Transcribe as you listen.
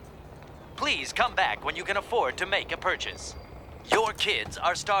Please come back when you can afford to make a purchase. Your kids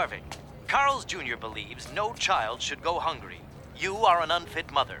are starving. Carl's Jr. believes no child should go hungry. You are an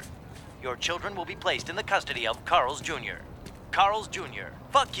unfit mother. Your children will be placed in the custody of Carl's Jr. Carl's Jr.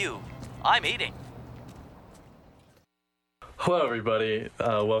 Fuck you. I'm eating. Hello, everybody.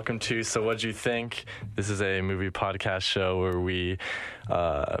 Welcome to So What'd You Think? This is a movie podcast show where me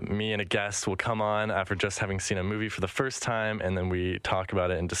and a guest will come on after just having seen a movie for the first time, and then we talk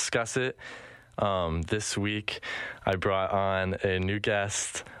about it and discuss it. This week, I brought on a new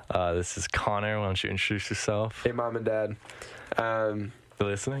guest. This is Connor. Why don't you introduce yourself? Hey, Mom and Dad. You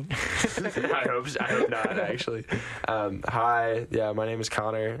listening? I hope not, actually. Hi, yeah, my name is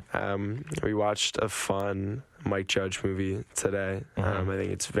Connor. We watched a fun Mike Judge movie today. I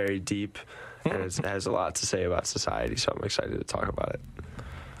think it's very deep, and it has a lot to say about society, so I'm excited to talk about it.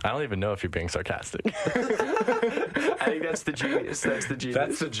 I don't even know if you're being sarcastic. I think that's the genius. That's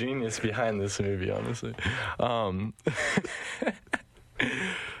the genius behind this movie, honestly.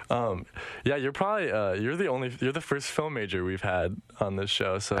 Yeah, you're probably you're the first film major we've had on this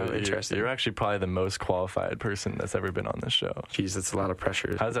show, so you're actually probably the most qualified person that's ever been on this show. Jeez, that's a lot of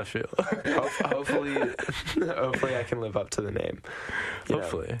pressure. How does that feel? Hopefully I can live up to the name.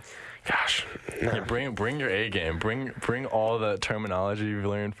 Hopefully. Gosh, yeah, bring your A game. Bring all the terminology you've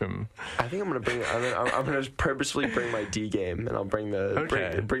learned from. I think I'm gonna purposefully bring my D game, and I'll bring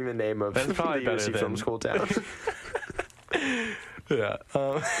the name of the USC Film School down. Yeah.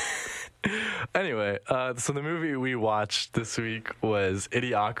 Anyway, so the movie we watched this week was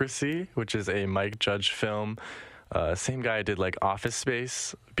Idiocracy, which is a Mike Judge film. Same guy did like Office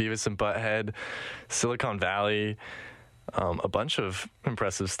Space, Beavis and Butthead, Silicon Valley, a bunch of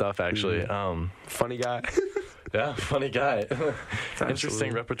impressive stuff actually. Funny guy. Yeah, funny guy.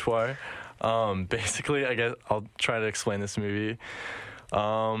 Interesting repertoire. Basically, I guess I'll try to explain this movie.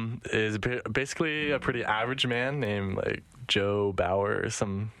 Is basically a pretty average man named like Joe Bauer or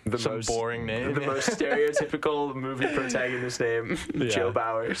some boring name. The most stereotypical movie protagonist name, yeah. Joe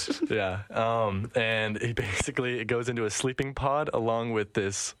Bowers. Yeah. And he basically goes into a sleeping pod along with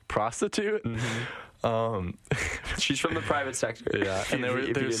this prostitute. Mm-hmm. She's from the private sector. Yeah. And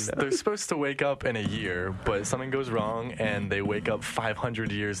they're supposed to wake up in a year, but something goes wrong and they wake up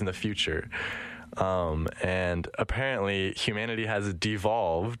 500 years in the future. And apparently humanity has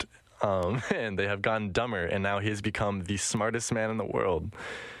devolved, and they have gotten dumber, and now he has become the smartest man in the world.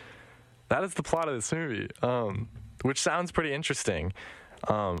 That is the plot of this movie, which sounds pretty interesting.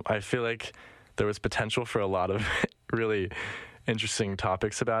 I feel like there was potential for a lot of really interesting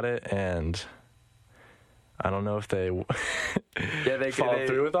topics about it, and I don't know if they followed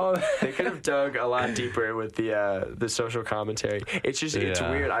through with all that. They could have dug a lot deeper with the social commentary. It's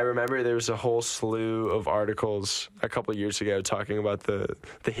weird. I remember there was a whole slew of articles a couple of years ago talking about the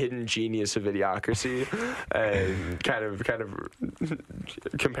hidden genius of Idiocracy and kind of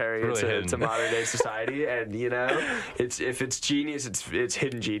comparing really it to modern day society. And if it's genius, it's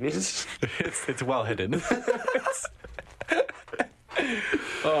hidden genius. It's well hidden.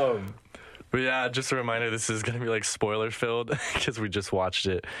 But yeah, just a reminder, this is going to be like spoiler filled because we just watched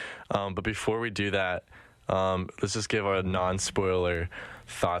it. But before we do that, let's just give our non-spoiler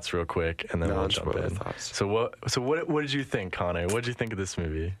thoughts real quick, and then we'll jump in. Thoughts. So what did you think, Connor? What did you think of this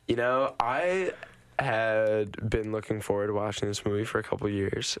movie? I had been looking forward to watching this movie for a couple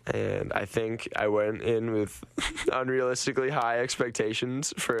years, and I think I went in with unrealistically high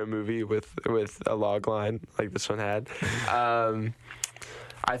expectations for a movie with a log line like this one had.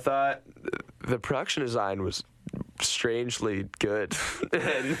 I thought the production design was strangely good,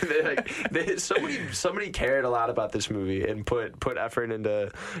 and somebody cared a lot about this movie and put effort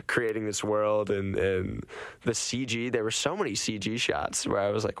into creating this world and the CG. There were so many CG shots where I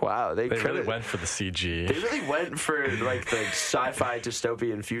was like, wow, they really went for the CG. They really went for like the sci-fi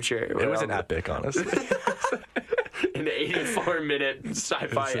dystopian future. It was an epic, honestly. An 84-minute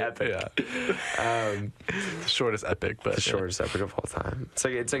sci-fi epic. Yeah. The shortest epic, but the shortest epic of all time.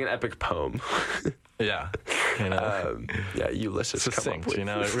 It's like an epic poem. Yeah. Yeah, Ulysses. Succinct,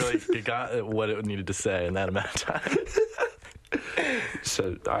 it got what it needed to say in that amount of time.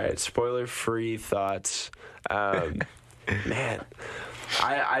 So, all right, spoiler-free thoughts. Man,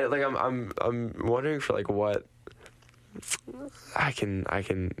 I'm wondering for like what I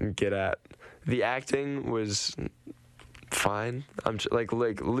can get at. The acting was fine. I'm just, like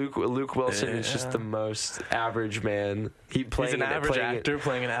Luke Wilson is just the most average man. He's an average actor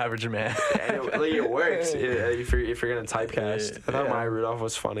playing an average man. And it works if you're gonna typecast. I thought Maya Rudolph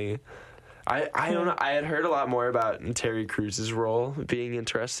was funny. I don't know. I had heard a lot more about Terry Crews's role being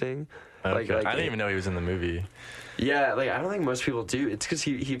interesting. Okay. I didn't even know he was in the movie. Yeah, like I don't think most people do. It's because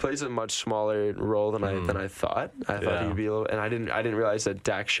he plays a much smaller role than I thought. I thought he'd be a little, and I didn't realize that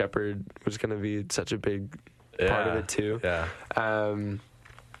Dax Shepard was gonna be such a big part of it too. Yeah.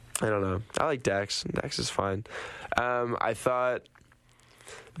 I don't know. I like Dax. Dax is fine. I thought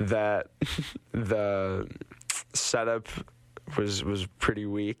that the setup was pretty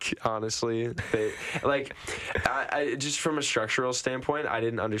weak, honestly. I just from a structural standpoint, I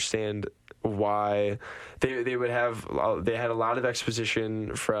didn't understand why they would have. They had a lot of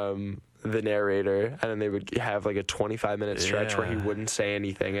exposition from the narrator, and then they would have like a 25-minute stretch where he wouldn't say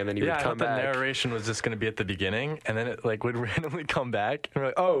anything, and then he would come back. The narration was just going to be at the beginning, and then it like would randomly come back, and we're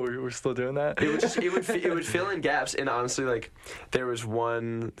like, oh, we're still doing that. It would fill in gaps, and honestly, like there's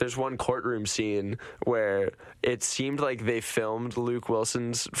one courtroom scene where it seemed like they filmed Luke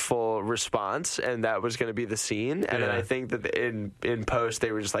Wilson's full response, and that was going to be the scene, and then I think that in post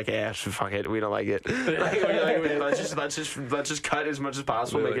they were just like, yeah, fuck it, we don't like it. Let's just cut as much as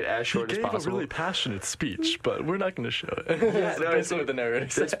possible, make it as short as possible. Gave a really passionate speech, but we're not going to show it. Yeah, that's what the narrator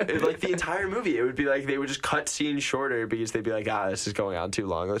said. Like the entire movie, it would be like they would just cut scenes shorter because they'd be like, this is going on too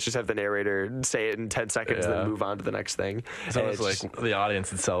long. Let's just have the narrator say it in 10 seconds and then move on to the next thing. It's almost like the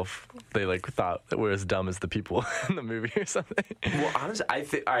audience itself, they like thought that we're as dumb as the people in the movie or something. Well, honestly, I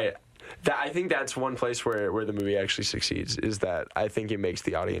think that's one place where the movie actually succeeds, is that I think it makes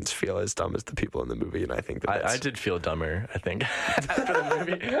the audience feel as dumb as the people in the movie, and I think that I did feel dumber, I think, after the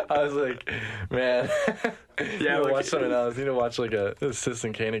movie. I was like, man, watch something else. You need to watch like a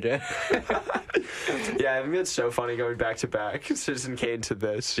Citizen Kane again. Yeah, I think it's so funny going back to back, Citizen Kane to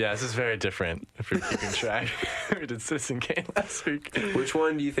this. Yeah, this is very different if you're keeping track. We did Citizen Kane last week. Which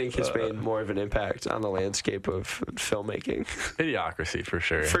one do you think has made more of an impact on the landscape of filmmaking? Idiocracy, for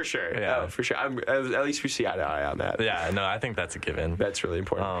sure. For sure. Yeah, for sure. At least we see eye to eye on that. Yeah, no, I think that's a given. That's really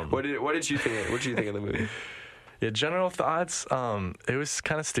important. What did you think? What did you think of the movie? Yeah, general thoughts. It was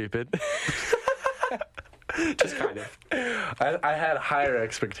kind of stupid. Just kind of. I had higher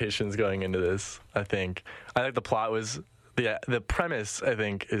expectations going into this. I think the plot was the premise. I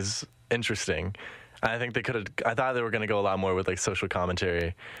think is interesting. I think they could have. I thought they were going to go a lot more with like social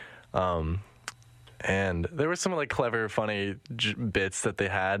commentary. And there were some like clever, funny bits that they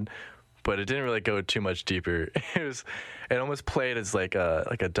had, but it didn't really go too much deeper. It almost played as like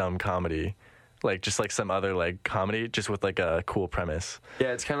a dumb comedy, like just like some other like comedy, just with like a cool premise. Yeah,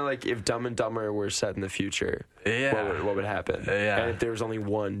 it's kind of like if Dumb and Dumber were set in the future. Yeah, what would happen? Yeah, and if there was only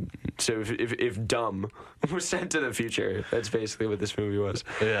one. So if Dumb was sent to the future, that's basically what this movie was.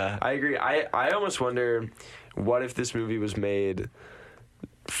 Yeah, I agree. I almost wonder, what if this movie was made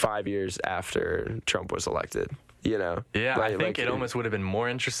 5 years after Trump was elected, you know? Yeah, I think it almost would have been more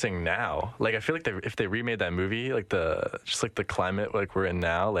interesting now. Like, I feel like if they remade that movie, like the climate like we're in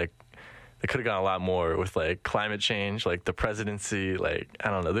now, like they could have gone a lot more with like climate change, like the presidency, like I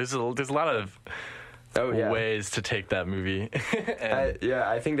don't know. There's a lot of ways to take that movie.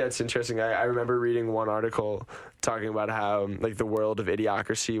 I think that's interesting. I remember reading one article talking about how like the world of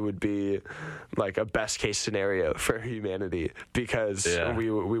Idiocracy would be like a best case scenario for humanity, because we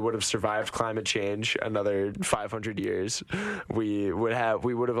would have survived climate change another 500 years. We would have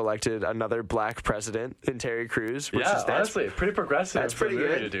elected another black president in Terry Crews, which is honestly pretty progressive. That's pretty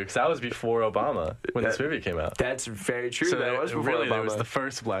good to do, because that was before Obama when this movie came out. That's very true. So that was before really, Obama. That was the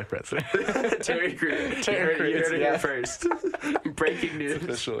first black president. Terry Crews. You heard it here first. Breaking news. It's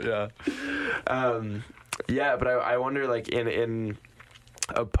official, yeah. Yeah, but I wonder, like, in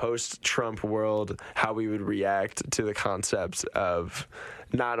a post-Trump world, how we would react to the concept of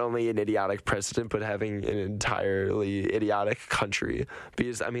not only an idiotic president, but having an entirely idiotic country.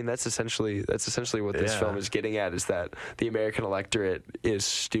 Because I mean, that's essentially what this film is getting at, is that the American electorate is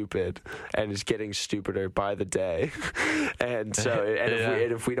stupid and is getting stupider by the day. And so,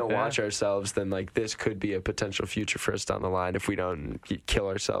 if we don't watch ourselves, then like this could be a potential future for us down the line if we don't kill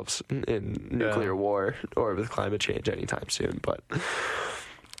ourselves in nuclear war or with climate change anytime soon. But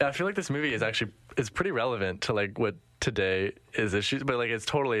I feel like this movie is pretty relevant to like what today is issues, but like it's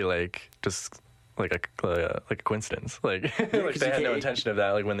totally like just like a coincidence. Like, like they had no intention of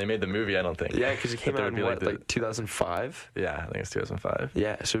that. Like when they made the movie, I don't think. Yeah, because it came out in like 2005. Yeah, I think it's 2005.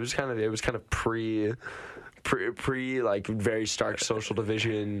 Yeah, so it was kind of pre like very stark social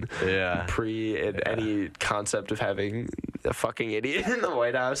division. Yeah. Any concept of having a fucking idiot in the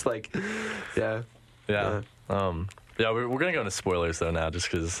White House. Like, yeah. Yeah. Yeah, we're gonna go into spoilers though now,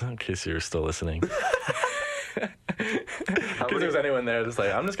 just because in case you're still listening. Because there's anyone there that's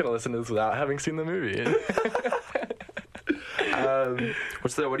like, I'm just gonna listen to this without having seen the movie. What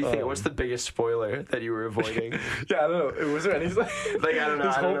do you think? What's the biggest spoiler that you were avoiding? Yeah, I don't know. Was there any like I don't know.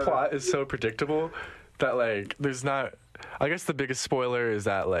 This whole plot is so predictable that like there's not. I guess the biggest spoiler is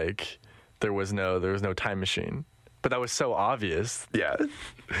that like there was no time machine. But that was so obvious. Yeah.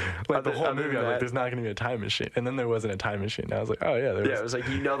 Like the whole movie, I was like, there's not going to be a time machine. And then there wasn't a time machine. And I was like, oh, yeah. Yeah, it was like,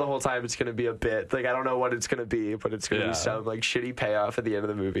 you know the whole time it's going to be a bit. Like, I don't know what it's going to be, but it's going to be some, like, shitty payoff at the end of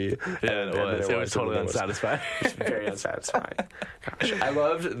the movie. Yeah, it was totally unsatisfying. It's very unsatisfying. Gosh. I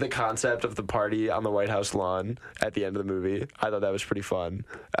loved the concept of the party on the White House lawn at the end of the movie. I thought that was pretty fun.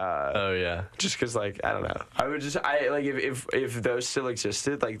 Oh, yeah. Just because, like, I don't know. Like, if those still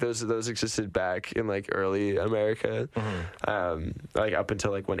existed, like, those existed back in, like, early America. Like up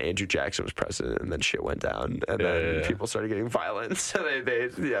until like when Andrew Jackson was president, and then shit went down, and then people started getting violent. So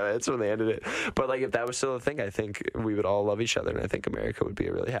that's when they ended it. But like if that was still a thing, I think we would all love each other, and I think America would be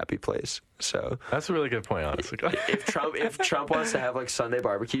a really happy place. So that's a really good point, honestly. if Trump wants to have like Sunday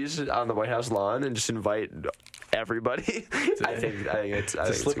barbecues on the White House lawn and just invite everybody, I think it's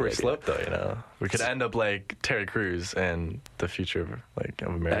a slippery slope, though. You know, we could end up like Terry Crews and the future of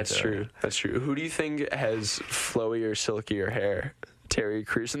America. That's true. Who do you think has flowier, silkier hair? Terry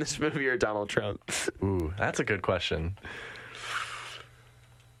Crews in this movie or Donald Trump? Ooh, that's a good question.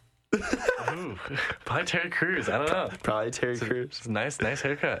 Ooh, probably Terry Crews. I don't know. Probably Terry Crews. It's a nice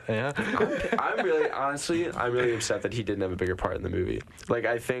haircut. Yeah. I'm really upset that he didn't have a bigger part in the movie. Like,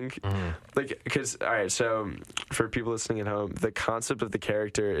 I think, because, all right, so for people listening at home, the concept of the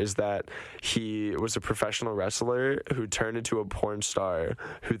character is that he was a professional wrestler who turned into a porn star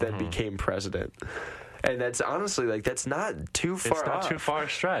who then became president. And that's honestly, like, that's not too far off. It's not too far a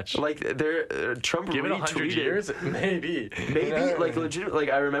stretch. Like, Trump Give it 100 years? Maybe. Like, legit.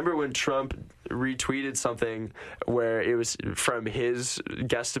 Like, I remember when Trump retweeted something where it was from his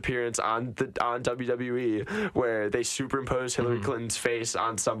guest appearance on WWE, where they superimposed Hillary Clinton's face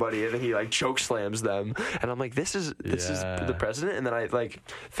on somebody, and then he, like, choke slams them. And I'm like, this is the president? And then I, like,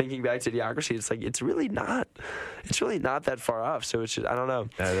 thinking back to Idiocracy, it's like, it's really not that far off. So it's just, I don't know.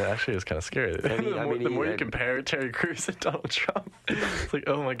 Yeah, that actually is kind of scary. The more you compare Terry Crews and Donald Trump, it's like,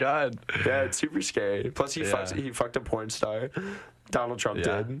 oh my God. Yeah, it's super scary. Plus, he fucked a porn star. Donald Trump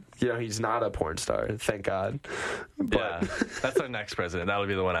did. You know, he's not a porn star, thank God. But that's our next president. That'll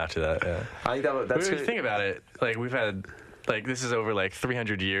be the one after that. Yeah. I think that's. When you think about it, like we've had, like this is over like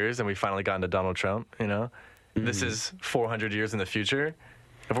 300 years, and we finally gotten to Donald Trump. You know, this is 400 years in the future.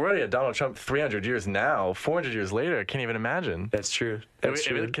 If we're already at Donald Trump 300 years now, 400 years later, I can't even imagine. That's true.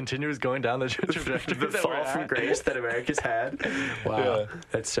 If it continues going down the trajectory the fall from grace that America's had. Wow. Yeah.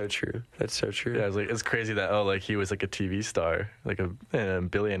 That's so true. Yeah, it's crazy that, he was like a TV star, like a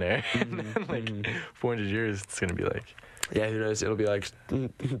billionaire. And then, like, 400 years, it's going to be like... Yeah, who knows? It'll be like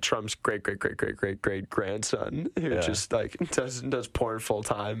Trump's great grandson who just like does porn full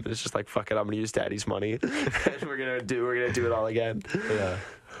time. It's just like, fuck it, I'm gonna use daddy's money, and we're gonna do it all again. Yeah.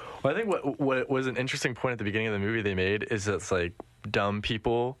 Well, I think what was an interesting point at the beginning of the movie they made is that it's like dumb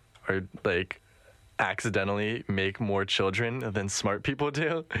people are like accidentally make more children than smart people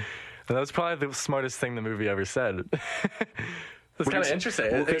do, and that's probably the smartest thing the movie ever said. That's kind of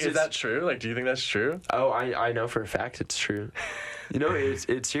interesting. Well, is that true? Like, do you think that's true? Oh, I know for a fact it's true. You know,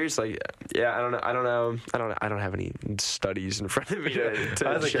 it's serious. Like, yeah, I don't know. I don't have any studies in front of me to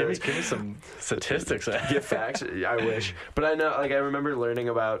I was like, give me some statistics. Give facts. I wish, but I know. Like, I remember learning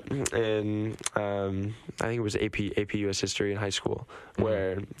about in I think it was AP US History in high school,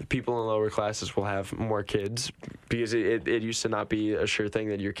 where people in lower classes will have more kids because it used to not be a sure thing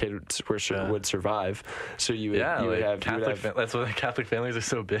that your kids would survive. So you would have Catholic. That's why Catholic families are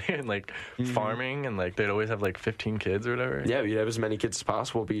so big, and like farming, and like they'd always have like 15 kids or whatever. Yeah, you'd have as many kids as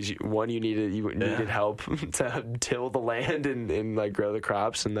possible because you needed help to till the land and like grow the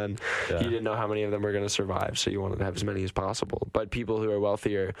crops, and then you didn't know how many of them were going to survive, so you wanted to have as many as possible. But people who are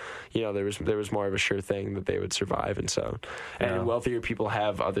wealthier, you know, there was more of a sure thing that they would survive, and wealthier people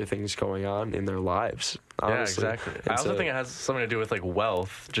have other things going on in their lives. Honestly. Yeah, exactly. I also think it has something to do with like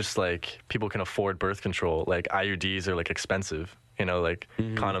wealth, just like people can afford birth control. Like IUDs are like expensive. You know, like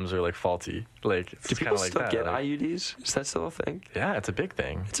condoms are like faulty. Like, it's do people like still that. get IUDs? Is that still a thing? Yeah, it's a big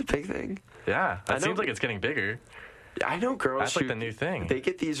thing. It's a big thing. Yeah, it seems like it's getting bigger. I know girls. That's like the new thing. They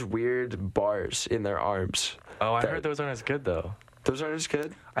get these weird bars in their arms. Oh, I heard those aren't as good though. Those aren't as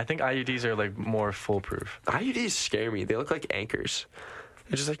good? I think IUDs are like more foolproof. IUDs scare me. They look like anchors.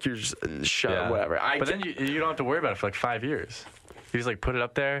 It's just like you're just shut, whatever. But then you don't have to worry about it for like 5 years. You just like put it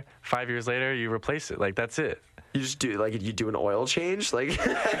up there. 5 years later, you replace it. Like that's it. You just do like you do an oil change, like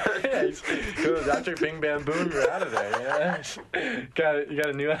Yeah, you go Dr. Bing Bam Boom, you're out of there. You got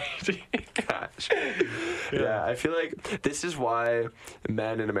a new ID. Gosh. Yeah, I feel like this is why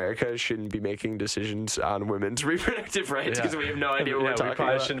men in America shouldn't be making decisions on women's reproductive rights because we have no idea what we're talking we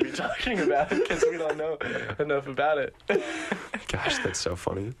probably about. shouldn't be talking about it because we don't know enough about it. Gosh, that's so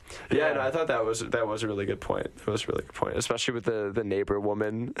funny. Yeah, no, I thought that was a really good point. It was a really good point, especially with the neighbor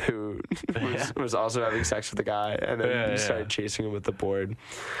woman who was also having sex with the guy, and then he started chasing him with the board.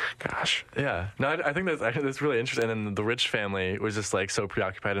 Gosh. Yeah. No, I think that's really interesting. And then the rich family was just like so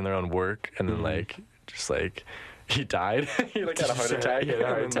preoccupied in their own work, and then like just like he died. He like had a heart attack. He had a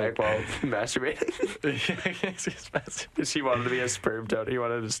heart attack while masturbating. Yeah, He wanted to be a sperm donor. He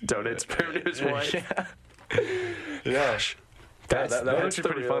wanted to donate sperm to his wife. Yeah. That's that was actually the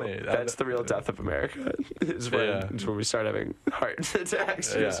pretty real, funny. That's the real death of America. Is when we start having heart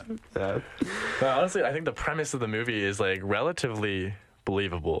attacks. Yeah. No, honestly, I think the premise of the movie is like relatively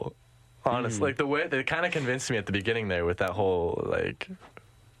believable. Honestly, like the way they kind of convinced me at the beginning there with that whole like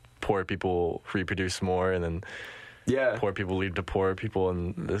poor people reproduce more, and then poor people lead to poor people,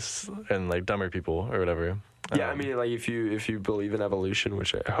 and like dumber people or whatever. Yeah, I mean, like if you believe in evolution,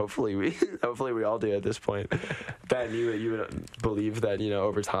 which hopefully we all do at this point, then you would believe that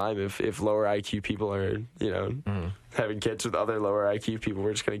over time, if lower IQ people are having kids with other lower IQ people,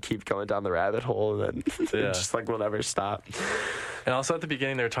 we're just gonna keep going down the rabbit hole, and then just like we'll never stop. And also at the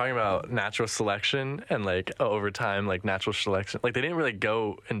beginning, they were talking about natural selection and like over time, like natural selection. Like they didn't really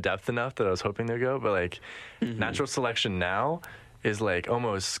go in depth enough that I was hoping they'd go, but like natural selection now is like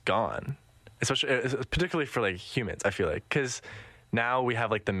almost gone. Especially, particularly for like humans, I feel like, because now we have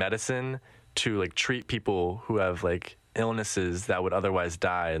like the medicine to like treat people who have like illnesses that would otherwise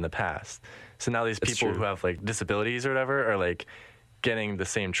die in the past. So now these people who have like disabilities or whatever are like getting the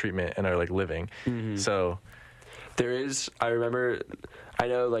same treatment and are like living. So there is, I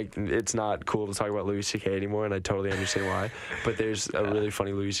know like it's not cool to talk about Louis C.K. anymore, and I totally understand why, but there's a really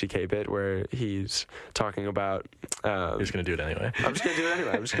funny Louis C.K. bit where he's talking about he's gonna do it anyway. I'm just gonna do it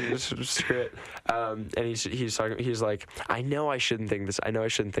anyway. I'm just gonna screw it. And he's like, I know I shouldn't think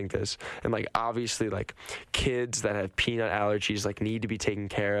this. And like obviously like kids that have peanut allergies like need to be taken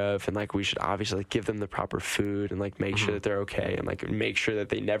care of, and like we should obviously like give them the proper food and like make sure that they're okay, and like make sure that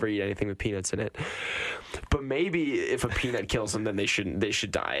they never eat anything with peanuts in it. But maybe if a peanut kills them, then they should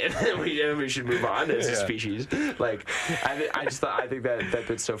die, and we should move on as a species. Like I think that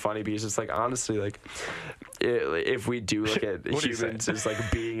bit's so funny because it's like honestly like if we do look at humans as like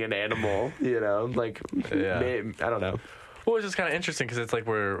being an animal, like I don't know. Well, it's just kind of interesting because it's like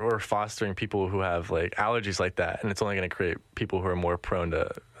we're fostering people who have like allergies like that, and it's only going to create people who are more prone to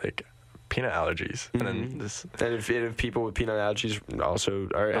like peanut allergies. And then if people with peanut allergies also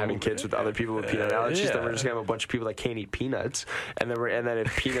are having kids with other people with peanut allergies, then we're just gonna have a bunch of people that can't eat peanuts, and then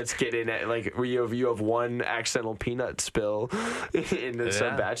if peanuts get in it, like you have one accidental peanut spill into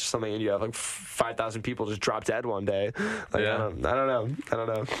some batch or something, and you have like 5,000 people just drop dead one day. Like I don't know.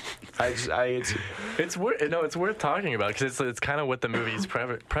 It's worth talking about because it's kind of what the movie's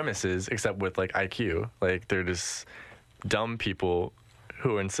premise is, except with like IQ. Like they're just dumb people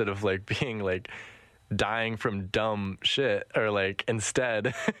who instead of like being like dying from dumb shit or like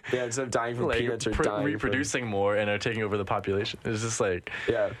instead of dying from like, peanuts or dying reproducing more and are taking over the population. It's just like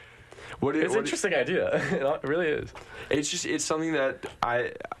it's an interesting idea. It really is. It's something that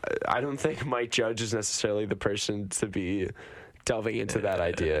I don't think Mike Judge is necessarily the person to be delving into that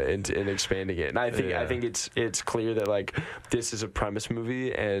idea and expanding it. And I think it's clear that like this is a premise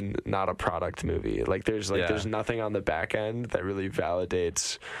movie and not a product movie. Like there's nothing on the back end that really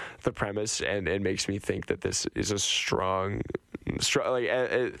validates the premise and it makes me think that this is a strong like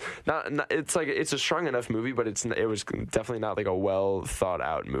it's a strong enough movie, but it was definitely not like a well thought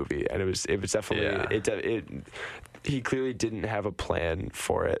out movie, and it was definitely he clearly didn't have a plan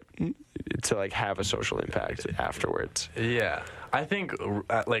for it to like have a social impact afterwards. Yeah, I think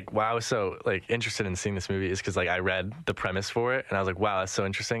like why I was so like interested in seeing this movie is because like I read the premise for it and I was like, wow, that's so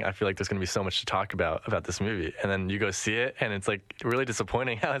interesting. I feel like there's gonna be so much to talk about this movie, and then you go see it and it's like really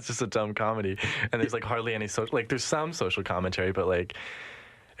disappointing how it's just a dumb comedy and there's like hardly any there's some social commentary, but like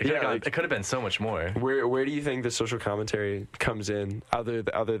it could have been so much more. Where do you think the social commentary comes in other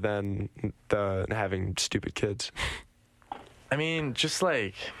than the having stupid kids? I mean,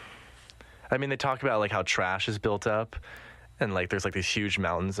 they talk about like how trash is built up and like there's like these huge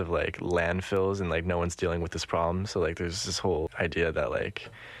mountains of like landfills and like no one's dealing with this problem. So like there's this whole idea that like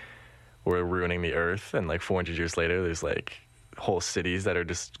we're ruining the earth, and like 400 years later there's like whole cities that are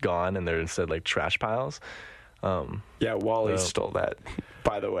just gone and they're instead like trash piles. Yeah, Wall-E stole that,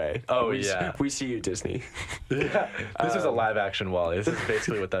 by the way. Oh, yeah. We see you, Disney. Yeah, this is a live action Wall-E. This is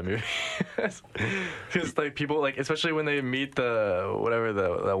basically what that movie is. Because like people like, especially when they meet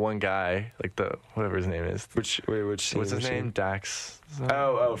that one guy, like whatever his name is. Which what's his name? Dax.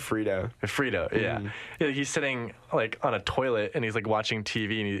 Oh, Frito. Frito, yeah. Yeah. He's sitting like on a toilet and he's like watching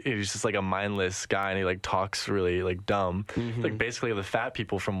TV and he's just like a mindless guy and he like talks really like dumb. Like basically the fat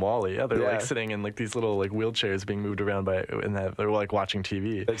people from Wall-E. Yeah, they're like sitting in like these little like wheelchairs being moved around they're like watching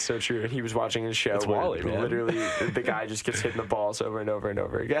TV. That's so true. And he was watching a show where Wall-E, man. Literally the guy just gets hitting the balls over and over and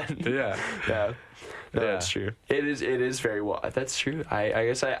over again. Yeah. Yeah. No, that's true. It is very well. That's true. I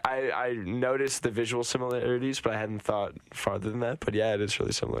guess I noticed the visual similarities, but I hadn't thought farther than that. But yeah, it is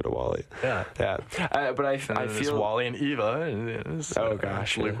really similar to Wall-E. Yeah. Yeah. But I feel Wall-E and Eva. And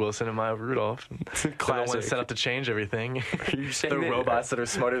gosh. Luke Wilson and Maya Rudolph. They're the ones set up to change everything. Are you saying the robots that are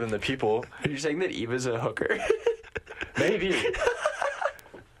smarter than the people. Are you saying that Eva's a hooker? Maybe.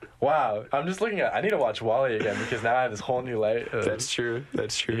 Wow, I'm just looking at. I need to watch Wall-E again because now I have this whole new light. That's true.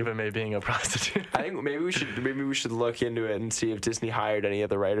 Eva May being a prostitute. I think maybe we should look into it and see if Disney hired any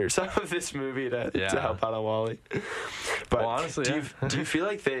of the writers of this movie to help out on Wall-E. But well, honestly, do you feel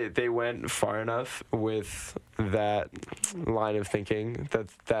like they went far enough with that line of thinking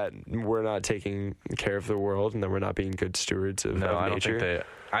that we're not taking care of the world and that we're not being good stewards of I don't nature?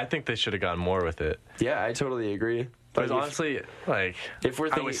 I think they should have gone more with it. Yeah, I totally agree. But honestly, like, if we're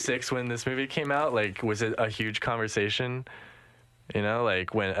thinking, I was 6 when this movie came out. Like, was it a huge conversation? You know,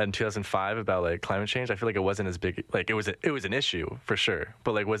 like when in 2005 about like climate change. I feel like it wasn't as big. Like it was an issue for sure.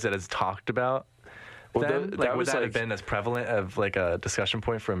 But like, was it as talked about? Well, then? Would that have been as prevalent of like a discussion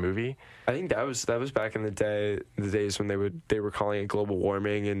point for a movie? I think that was back in the days when they were calling it global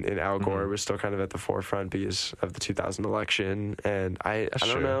warming, and Al Gore was still kind of at the forefront because of the 2000 election. And I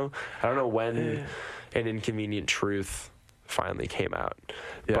don't know when An Inconvenient Truth finally came out.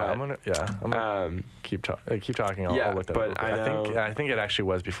 Yeah, but, I'm gonna keep talking. I'll look that up. I think it actually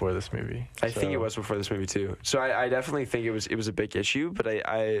was before this movie. I think it was before this movie too. So I definitely think it was a big issue. But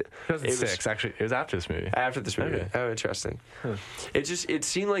it was actually. It was after this movie. After this movie. Okay. Oh, interesting. Huh. It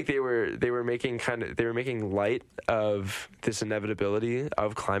seemed like they were making light of this inevitability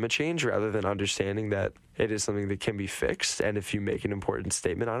of climate change rather than understanding that it is something that can be fixed, and if you make an important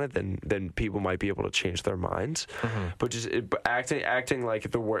statement on it, then people might be able to change their minds. But just acting like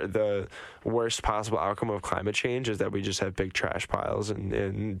the worst possible outcome of climate change is that we just have big trash piles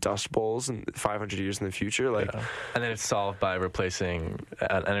and dust bowls and 500 years in the future, like, and then it's solved by replacing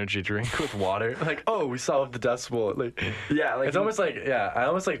an energy drink with water. Like, oh, we solved the dust bowl. Like, it's almost like I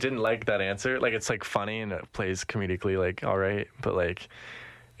almost like didn't like that answer. Like, it's like funny and it plays comedically, like, all right, but like,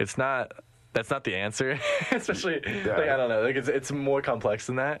 it's not. That's not the answer, especially, like, I don't know, like, it's more complex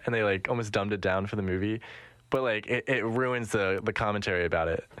than that, and they, like, almost dumbed it down for the movie, but, like, it ruins the commentary about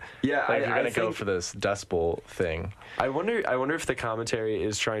it. Yeah, like, you're gonna go for this Dust Bowl thing. I wonder if the commentary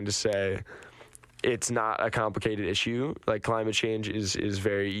is trying to say it's not a complicated issue. Like, climate change is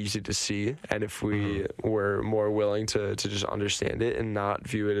very easy to see, and if we were more willing to just understand it and not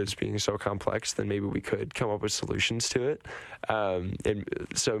view it as being so complex, then maybe we could come up with solutions to it. And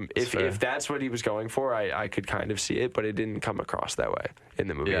so if that's what he was going for, I could kind of see it, but it didn't come across that way in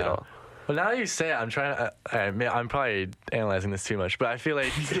the movie at all. Well, now that you say it, I'm trying to. I'm probably analyzing this too much, but I feel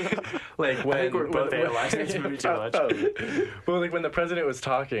like, like when I think we're both analyzing this movie too much. Well, like when the president was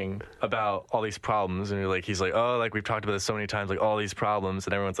talking about all these problems, and he's like, oh, like we've talked about this so many times, like all these problems,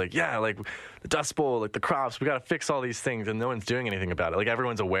 and everyone's like, yeah, like the Dust Bowl, like the crops, we got to fix all these things, and no one's doing anything about it. Like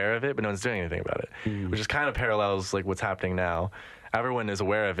everyone's aware of it, but no one's doing anything about it, which is kind of parallels like what's happening now. Everyone is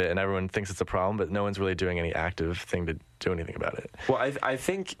aware of it, and everyone thinks it's a problem, but no one's really doing any active thing to do anything about it. Well, I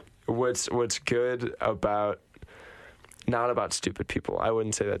think what's good about, not about stupid people, I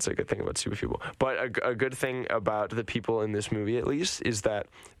wouldn't say that's a good thing about stupid people, but a good thing about the people in this movie, at least, is that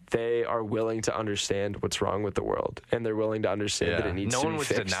they are willing to understand what's wrong with the world, and they're willing to understand that it needs to be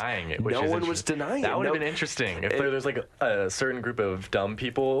fixed. No one was denying it. No one was denying it. That would have been interesting if there was like a certain group of dumb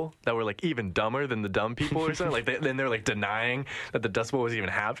people that were like even dumber than the dumb people or something. Like then they're like denying that the Dust Bowl was even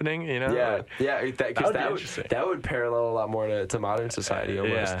happening. You know? Yeah, because that would parallel a lot more to modern society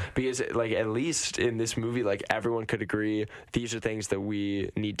almost. Because like at least in this movie, like everyone could agree these are things that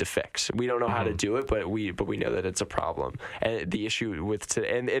we need to fix. We don't know how to do it, but we know that it's a problem. And the issue with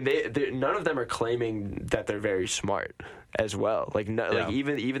none of them are claiming that they're very smart. as well. Like Yeah.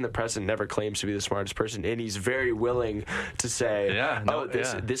 even the president never claims to be the smartest person, and he's very willing to say,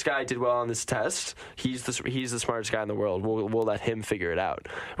 this guy did well on this test. He's the smartest guy in the world. We'll let him figure it out.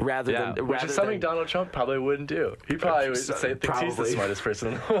 Which is something Donald Trump probably wouldn't do. He probably would say thinks he's the smartest person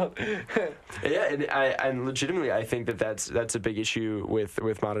in the world. Yeah, and legitimately, I think that's a big issue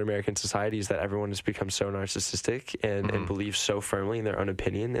with modern American society, is that everyone has become so narcissistic and believes so firmly in their own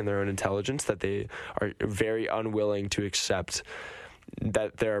opinion and their own intelligence that they are very unwilling to accept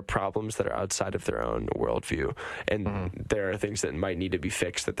that there are problems that are outside of their own worldview, and there are things that might need to be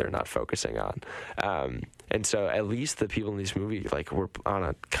fixed that they're not focusing on. And so at least the people in these movies were on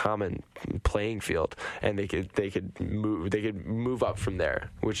a common playing field, and they could move up from there,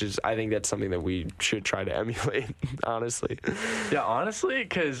 which is, I think that's something that we should try to emulate, honestly. Yeah, honestly,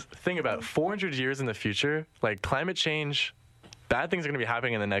 because think about it, 400 years in the future, like climate change, bad things are going to be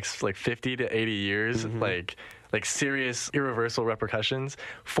happening in the next 50 to 80 years, like serious irreversible repercussions.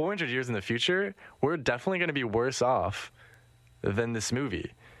 400 years in the future, we're definitely going to be worse off than this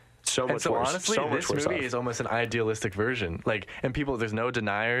movie. So much worse. Honestly, this movie is almost an idealistic version. And people, there's no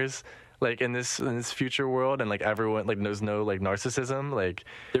deniers. In this future world, and everyone, there's no narcissism.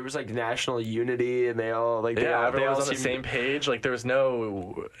 There was national unity, and they all everyone was on the same page. There was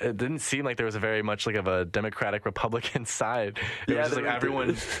no. It didn't seem like there was a very much of a Democratic Republican side. It was just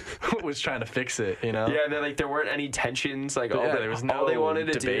everyone was trying to fix it. Yeah, there weren't any tensions. There was no all they wanted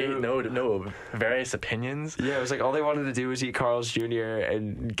to debate, do, no various opinions. Yeah, it was all they wanted to do was eat Carl's Jr.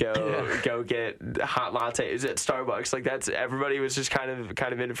 and go get hot lattes at Starbucks. That's everybody was just kind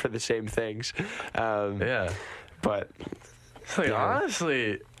of in it for the same things. But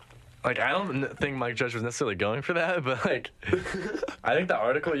honestly, I don't think Mike Judge was necessarily going for that, but I think the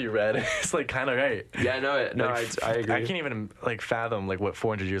article you read is kind of right. Yeah, I agree. I can't even fathom what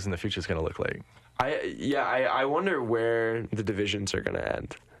 400 years in the future is going to look like. I wonder where the divisions are going to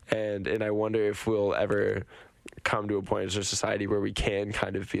end, and I wonder if we'll ever come to a point as a society where we can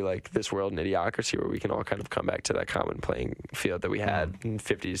kind of be this world in idiocracy, where we can all kind of come back to that common playing field that we had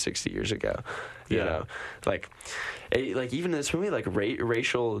 50 to 60 years ago. You know, even in this movie,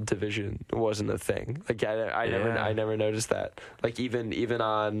 racial division wasn't a thing. I never noticed that. Even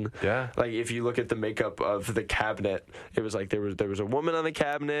on if you look at the makeup of the cabinet, it was there was a woman on the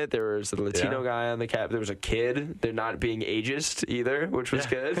cabinet, there was a Latino guy on the cabinet, there was a kid. They're not being ageist either, which was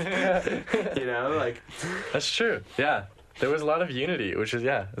good. That's true. Yeah. There was a lot of unity, which is,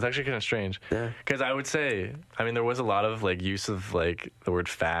 it's actually kind of strange. Yeah. Because I would say, there was a lot of, use of, the word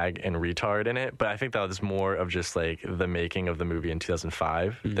fag and retard in it, but I think that was more of just, the making of the movie in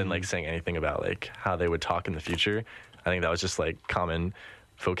 2005 than, saying anything about, how they would talk in the future. I think that was just, common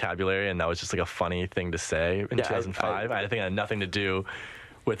vocabulary, and that was just, a funny thing to say in 2005. I think it had nothing to do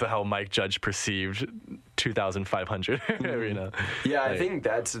with how Mike Judge perceived 2,500. Yeah, I think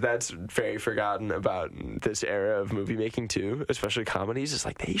that's very forgotten about this era of movie making too, especially comedies. It's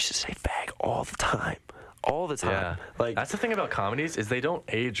they used to say fag all the time. Yeah. That's the thing about comedies, is they don't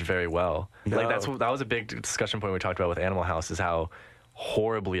age very well. No. That was a big discussion point we talked about with Animal House, is how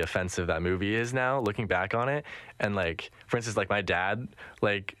horribly offensive that movie is now, looking back on it. And for instance, my dad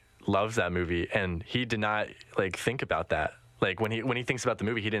loves that movie, and he did not think about that. When he thinks about the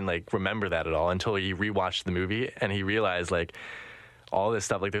movie, he didn't remember that at all until he rewatched the movie, and he realized all this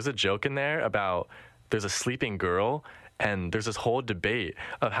stuff. There's a joke in there about there's a sleeping girl, and there's this whole debate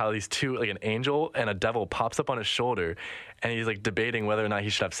of how these two, an angel and a devil, pops up on his shoulder, and he's debating whether or not he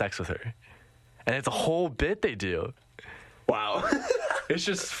should have sex with her, and it's a whole bit they do. Wow. It's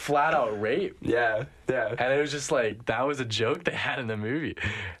just flat out rape. Yeah. And it was just that was a joke they had in the movie.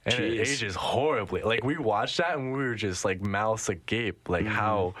 And it ages horribly. We watched that and we were just mouths agape.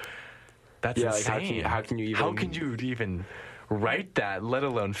 How that's insane. How can you even write that, let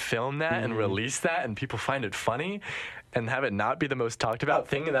alone film that and release that, and people find it funny and have it not be the most talked about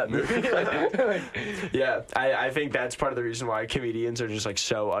thing in that movie? Yeah, I think that's part of the reason why comedians are just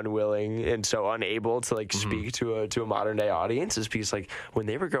so unwilling and so unable to speak to a modern day audience, is because when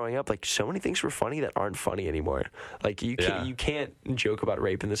they were growing up, so many things were funny that aren't funny anymore. You can't joke about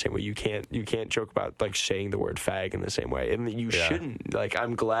rape in the same way. You can't joke about saying the word fag in the same way, and you shouldn't.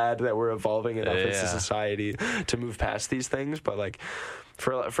 I'm glad that we're evolving enough as a society to move past these things, but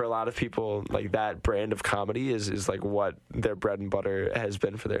for a lot of people, that brand of comedy is what their bread and butter has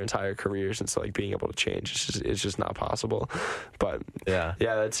been for their entire careers, and so being able to change is just not possible. But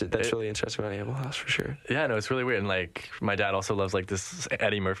that's really interesting about Animal House for sure. Yeah, no, it's really weird. And my dad also loves this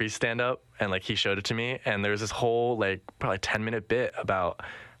Eddie Murphy stand up, and he showed it to me, and there's this whole probably 10-minute bit about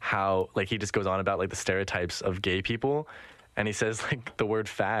how he just goes on about the stereotypes of gay people. and he says like the word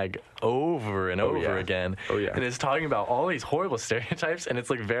fag over and over again. Oh yeah. And it's talking about all these horrible stereotypes, and it's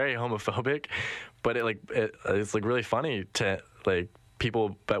like very homophobic, but it's like really funny to like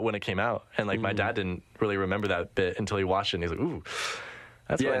people. But when it came out, and like my dad didn't really remember that bit until he watched it, and he's like, ooh.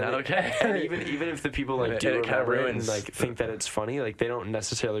 That's really not okay. And even if the people like do it kind of remember it ruins and like think that it's funny, like they don't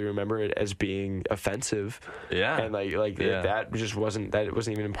necessarily remember it as being offensive. Yeah. And that just wasn't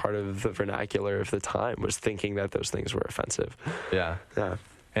even part of the vernacular of the time, was thinking that those things were offensive. Yeah. Yeah.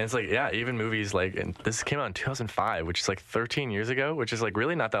 And it's like, yeah, even movies like, and this came out in 2005, which is like 13 years ago, which is like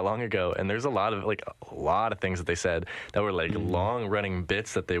really not that long ago. And there's a lot of things that they said that were like long running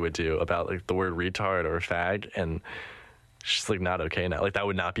bits that they would do about like the word retard or fag, and it's just like not okay now. Like that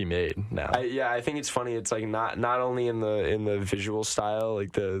would not be made now. I think it's funny. It's like not only in the visual style,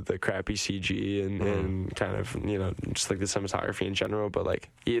 like the crappy CG and kind of, you know, just like the cinematography in general, but like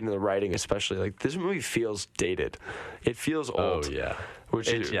in the writing especially. Like this movie feels dated. It feels old. Oh yeah.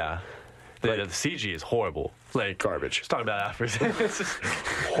 The CG is horrible. Like garbage. Just talking about after. It's just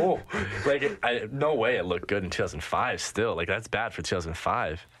no way it looked good in 2005. Still, like that's bad for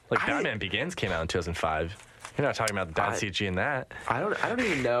 2005. Like Batman Begins came out in 2005. You're not talking about the bad CG in that. I don't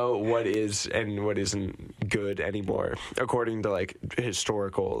even know what is and what isn't good anymore, according to like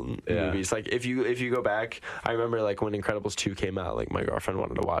historical movies. Like if you go back, I remember like when Incredibles 2 came out, like my girlfriend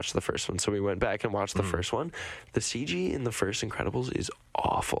wanted to watch the first one, so we went back and watched the first one. The CG in the first Incredibles is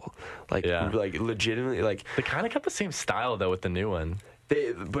awful. Like legitimately, like they kind of kept the same style though with the new one.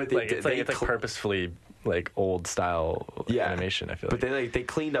 It's purposefully like old style animation. I feel like, but they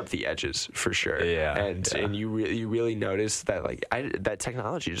cleaned up the edges for sure. Yeah, and you really noticed that like that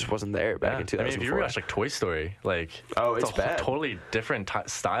technology just wasn't there back in 2004. I mean, if you watch like Toy Story, like it's bad. Totally different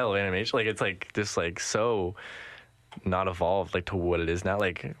style of animation. Like it's like just like so not evolved like to what it is now.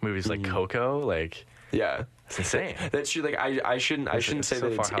 Like movies like Coco, like it's insane. That's true. Like I shouldn't say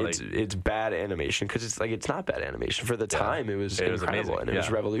that it's bad animation, because it's not bad animation for the time. It was incredible and it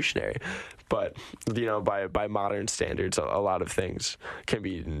was revolutionary. But you know, by modern standards, a lot of things can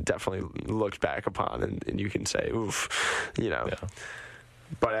be definitely looked back upon, and you can say, oof, you know. Yeah.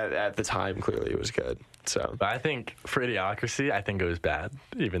 But at the time, clearly it was good. So, but I think for Idiocracy, I think it was bad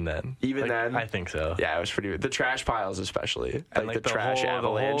even then. Even then, I think so. Yeah, it was pretty. The trash piles, especially, and like the trash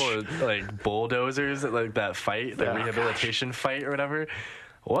avalanche, the whole, like bulldozers, like that fight, the rehabilitation fight or whatever.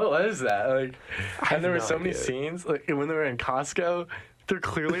 What was that? Like, and there were so many scenes, like when they were in Costco. They're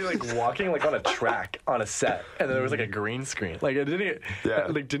clearly like walking like on a track on a set, and then there was like a green screen. Like it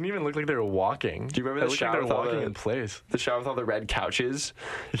didn't even look like they were walking. Do you remember the shot like with walking in place? The shot with all the red couches.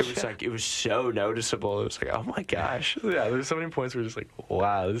 It was so noticeable. It was like, oh my gosh. Yeah, there's so many points where you're just like,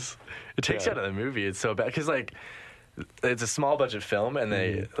 wow, it takes you out of the movie. It's so bad because like it's a small budget film, and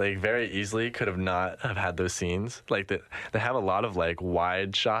they like very easily could have not have had those scenes. Like they have a lot of like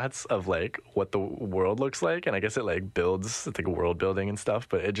wide shots of like what the world looks like, and I guess it like builds, it's like world building and stuff,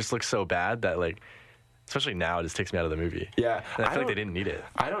 but it just looks so bad that like, especially now, it just takes me out of the movie. Yeah, and I feel like they didn't need it.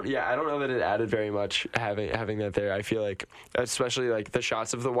 I don't know that it added very much having that there. I feel like, especially like the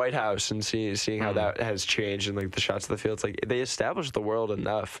shots of the White House and seeing how that has changed, and like the shots of the fields, like they established the world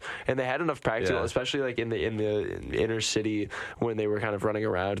enough, and they had enough practical, especially like in the inner city when they were kind of running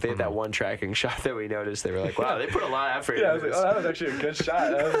around. They had that one tracking shot that we noticed. They were like, wow, they put a lot of effort. Yeah, I was like, oh, that was actually a good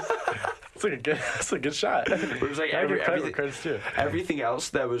shot. That's a good shot. But it was like everything else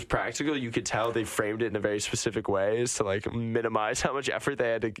that was practical, you could tell they framed it in a very specific way, is to like minimize how much effort they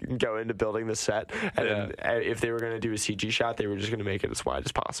had to go into building the set. And then if they were going to do a CG shot, they were just going to make it as wide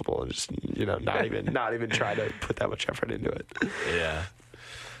as possible, and just, you know, not even try to put that much effort into it. Yeah.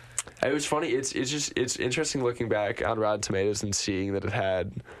 It was funny. It's interesting looking back on Rotten Tomatoes and seeing that it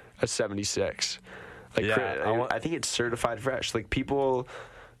had a 76. Like I think it's certified fresh. Like people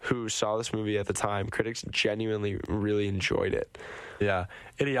who saw this movie at the time, critics genuinely really enjoyed it. Yeah.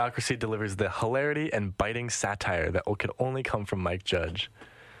 Idiocracy delivers the hilarity and biting satire that could only come from Mike Judge.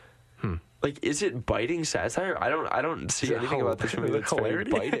 Like, is it biting satire? I don't see anything about this movie that's very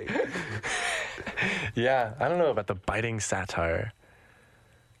biting. Yeah, I don't know about the biting satire.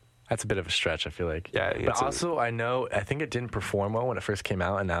 That's a bit of a stretch, I feel like. Yeah, but also I think it didn't perform well when it first came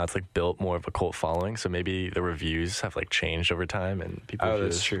out, and now it's like built more of a cult following. So maybe the reviews have like changed over time, and people feel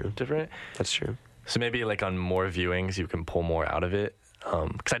that's true. Different. That's true. So maybe like on more viewings, you can pull more out of it.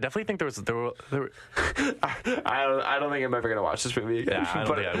 Because I definitely think there were I don't think I'm ever gonna watch this movie again. Yeah, I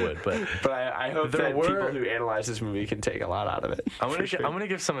don't think I would, but I hope that people who analyze this movie can take a lot out of it. I'm gonna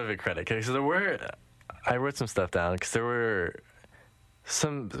give some of it credit. Okay, so I wrote some stuff down because there were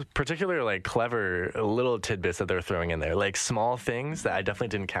some particular like clever little tidbits that they're throwing in there, like small things that I definitely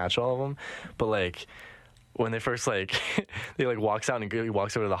didn't catch all of them, but like when they first like they like walks out and he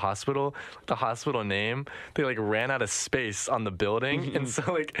walks over to the hospital name, they like ran out of space on the building, and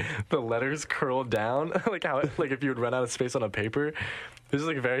so like the letters curled down like how like if you would run out of space on a paper. This is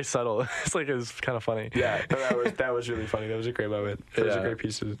like very subtle. It's like, it was kind of funny. Yeah, that was really funny. That was a great moment. That was a great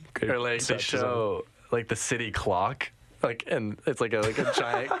piece of great. Or like they show like the city clock, like, and it's like a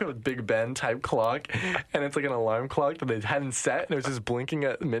giant Big Ben type clock, and it's like an alarm clock that they hadn't set, and it was just blinking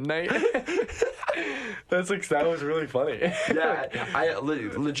at midnight. That was really funny. Yeah, I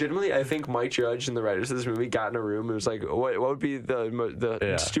legitimately I think Mike Judge and the writers of this movie got in a room and was like, what would be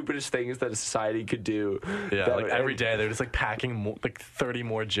the stupidest things that a society could do? Yeah, like every day they're just like packing like 30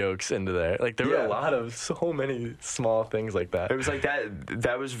 more jokes into there. Like there were a lot of so many small things like that. It was like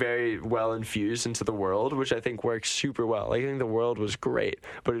that was very well infused into the world, which I think works super well. Like I think the world was great,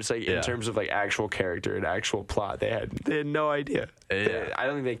 but it's like in terms of like actual character and actual plot, they had no idea. I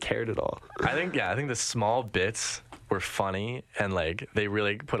don't think they cared at all. I think the small bits were funny, and like they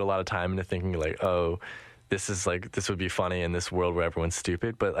really put a lot of time into thinking like, oh, this would be funny in this world where everyone's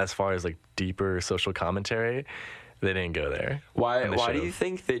stupid. But as far as like deeper social commentary, they didn't go there. Why do you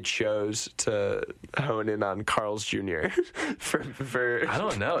think they chose to hone in on Carl's Jr. for I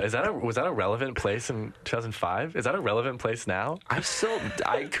don't know. Was that a relevant place in 2005? Is that a relevant place now? I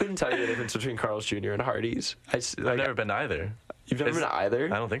couldn't tell you the difference between Carl's Jr. and Hardee's. I've never been to either. You've never been to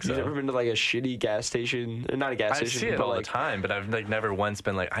either? I don't think so. You've never been to like a shitty gas station? Not a gas station. I see it but all like, the time, but I've like never once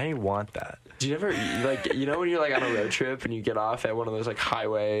been like, I want that. Do you ever like when you're like on a road trip and you get off at one of those like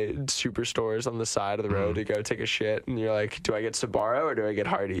highway superstores on the side of the road to go take a shit, and you're like, do I get Sbarro or do I get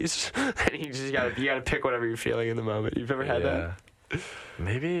Hardee's? And you just gotta pick whatever you're feeling in the moment. You've ever had that?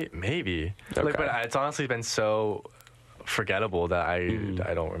 Maybe. Okay. Like, but it's honestly been so forgettable that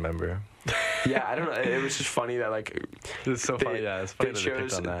I don't remember. Yeah, I don't know. It was just funny that like it's so funny. Yeah, it's funny that they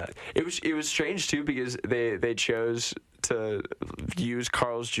picked on that. It was strange too because they chose to use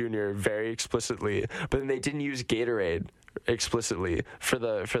Carl's Jr. very explicitly, but then they didn't use Gatorade explicitly for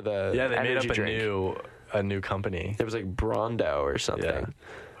the they made up drink. a new company. It was like Brondo or something.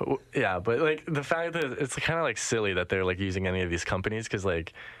 Yeah, but like the fact that it's kind of like silly that they're like using any of these companies, because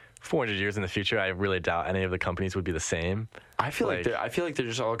like 400 years in the future, I really doubt any of the companies would be the same. I feel like they're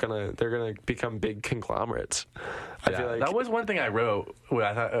just all gonna become big conglomerates. I feel like that was one thing I wrote.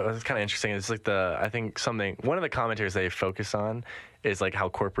 I thought it was kind of interesting. It's like one of the commentators they focus on is like how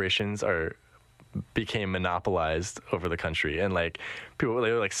corporations became monopolized over the country, and like people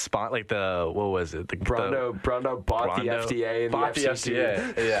they were like what was it? Brondo bought the FDA and bought the FCC.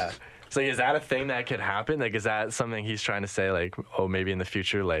 FDA. Yeah. So is that a thing that could happen? Like, is that something he's trying to say? Like, oh, maybe in the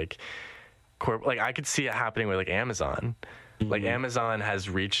future, like, I could see it happening with like Amazon. Like Amazon has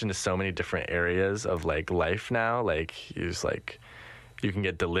reached into so many different areas of like life now. Like, you can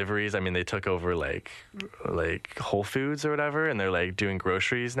get deliveries. I mean, they took over like Whole Foods or whatever, and they're like doing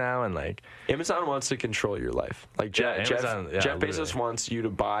groceries now, and like Amazon wants to control your life. Like Jeff Bezos wants you to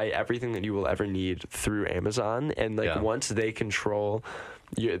buy everything that you will ever need through Amazon, and like once they control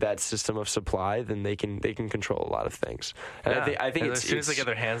that system of supply, then they can control a lot of things. And I think as soon as they get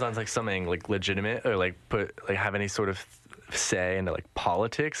their hands on like something like legitimate, or like have any sort of say into like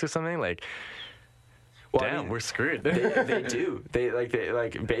politics or something, like we're screwed. They do.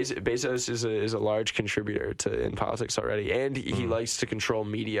 Bezos is a large contributor in politics already, and he likes to control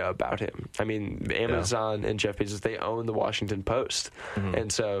media about him. I mean, Amazon and Jeff Bezos, they own the Washington Post,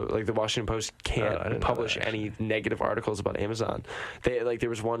 and so like the Washington Post can't publish any negative articles about Amazon. There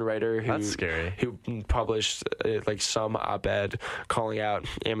was one writer who published like some op-ed calling out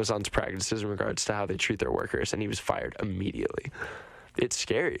Amazon's practices in regards to how they treat their workers, and he was fired immediately. It's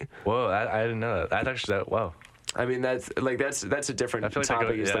scary. Whoa, I didn't know that. That's actually Whoa. I mean, that's a different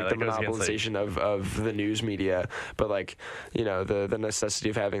topic. It's like the monopolization of the news media, but like, you know, the necessity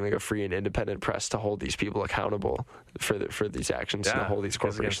of having like a free and independent press to hold these people accountable for these actions, and to hold these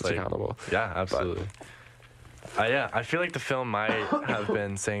corporations accountable. Yeah, absolutely. I feel like the film might have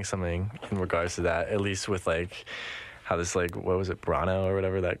been saying something in regards to that, at least with like how this like, what was it, Brano or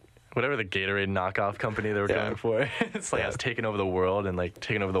whatever the Gatorade knockoff company they were going for. It's like it's taken over the world and like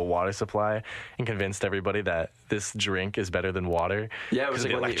taken over the water supply and convinced everybody that this drink is better than water. Yeah, it was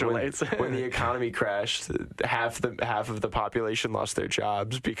like when the economy crashed, half of the population lost their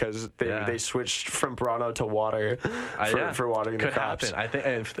jobs because they switched from Brano to water for watering the crops. Could happen.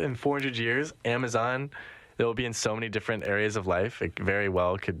 I think in 400 years, Amazon, it will be in so many different areas of life. It very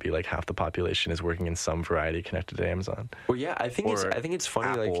well could be like half the population is working in some variety connected to Amazon. Well, yeah, I think it's funny,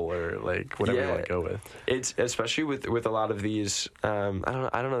 Apple, like, or like whatever you want to go with. It's especially with a lot of these. I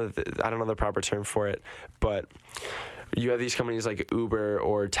don't know the proper term for it, but you have these companies like Uber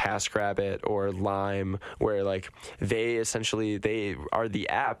or TaskRabbit or Lime, where like they are the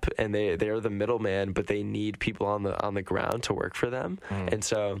app and they are the middleman, but they need people on the ground to work for them. And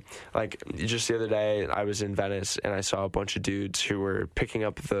so like just the other day I was in Venice and I saw a bunch of dudes who were picking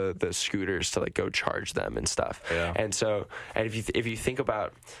up the scooters to like go charge them and stuff. Yeah. And so if you think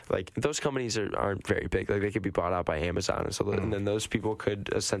about like those companies aren't very big, like they could be bought out by Amazon, and so and then those people could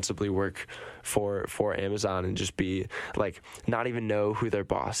ostensibly work for Amazon and just be like not even know who their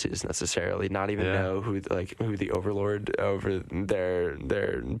boss is necessarily, not even know who the overlord over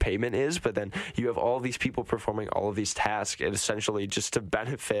their payment is, but then you have all these people performing all of these tasks and essentially just to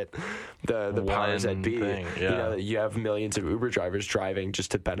benefit the powers that be. You know, you have millions of Uber drivers driving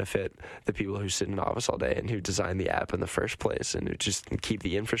just to benefit the people who sit in office all day and who design the app in the first place and who just keep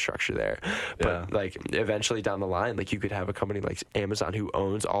the infrastructure there. But like eventually down the line, like you could have a company like Amazon who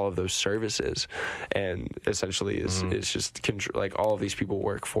owns all of those services and essentially is just like all of these people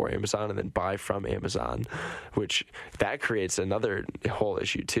work for Amazon and then buy from Amazon, which that creates another whole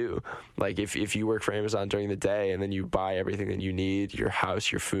issue too. Like if you work for Amazon during the day and then you buy everything that you need, your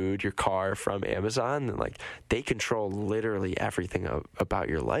house, your food, your car from Amazon, then like they control literally everything about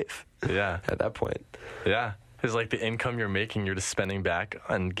your life. Yeah. At that point. Yeah. It's like the income you're making, you're just spending back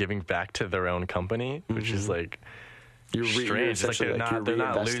and giving back to their own company, which is like strange. It's like they're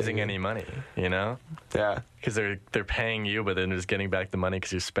not losing any money, you know? Yeah. Because they're paying you, but then they're just getting back the money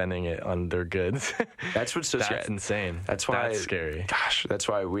because you're spending it on their goods. That's what's so scary. That's insane. That's why. That's scary. Gosh, that's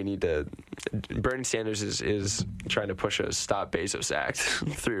why we need to. Bernie Sanders is trying to push a Stop Bezos Act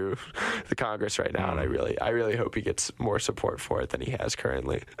through the Congress right now, and I really hope he gets more support for it than he has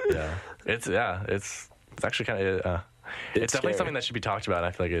currently. Yeah. It's actually kind of. It's definitely something that should be talked about.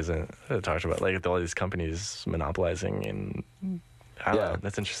 I feel like it isn't talked about. Like all these companies monopolizing and I don't know.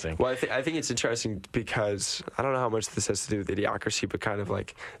 That's interesting. Well, I think it's interesting because I don't know how much this has to do with idiocracy, but kind of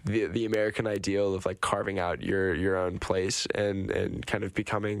like the American ideal of like carving out your own place and kind of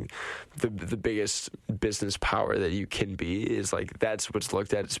becoming the biggest business power that you can be is like that's what's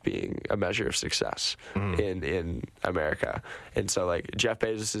looked at as being a measure of success in America. And so like Jeff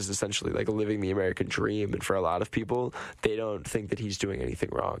Bezos is essentially like living the American dream, and for a lot of people, they don't think that he's doing anything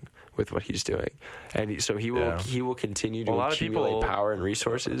wrong with what he's doing, and so he will continue to accumulate power and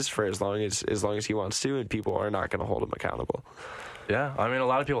resources for as long as he wants to, and people are not going to hold him accountable. Yeah, I mean, a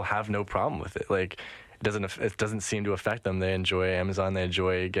lot of people have no problem with it. Like, it doesn't seem to affect them. They enjoy Amazon. They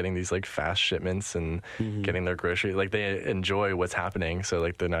enjoy getting these like fast shipments and getting their groceries. Like, they enjoy what's happening. So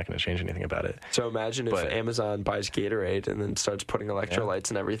like, they're not going to change anything about it. So imagine if Amazon buys Gatorade and then starts putting electrolytes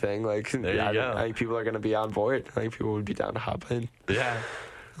and everything. Like, I think people are going to be on board. I think people would be down to hop in. Yeah.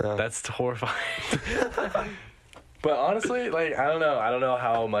 That's horrifying. But honestly, like, I don't know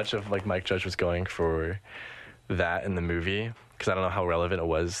how much of like Mike Judge was going for that in the movie, because I don't know how relevant it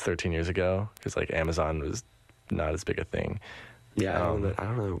was 13 years ago, because like Amazon was not as big a thing. Yeah, I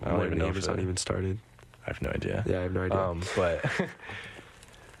don't know when Amazon even started. I have no idea. Yeah, I have no idea. But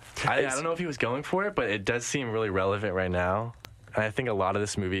I don't know if he was going for it, but it does seem really relevant right now. And I think a lot of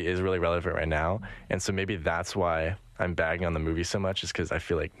this movie is really relevant right now, and so maybe that's why I'm bagging on the movie so much, is because I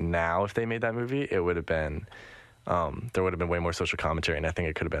feel like now if they made that movie, it would have been there would have been way more social commentary, and I think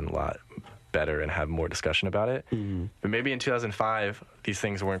it could have been a lot better and have more discussion about it. But maybe in 2005, these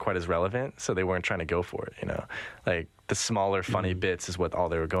things weren't quite as relevant, so they weren't trying to go for it, you know? Like, the smaller, funny bits is what all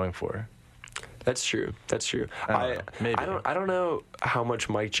they were going for. That's true. I don't know how much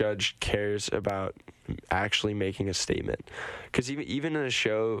Mike Judge cares about actually making a statement, because even in a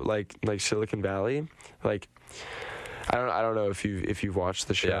show like Silicon Valley, like I don't know if you've watched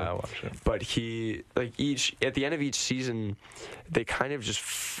the show. Yeah, I watched it. But he like at the end of each season, they kind of just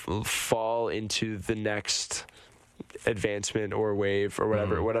fall into the next advancement or wave or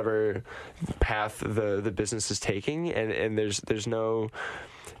whatever path the business is taking, and there's no.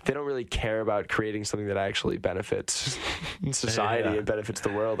 They don't really care about creating something that actually benefits society and benefits the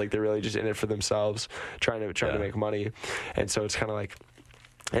world. Like, they're really just in it for themselves, trying to make money. And so it's kind of like,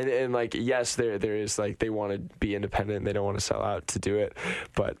 and like, yes, there is like, they want to be independent. They don't want to sell out to do it.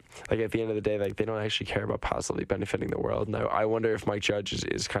 But like, at the end of the day, like, they don't actually care about positively benefiting the world. And I wonder if Mike Judge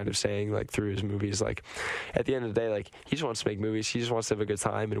is kind of saying, like, through his movies, like, at the end of the day, like, he just wants to make movies. He just wants to have a good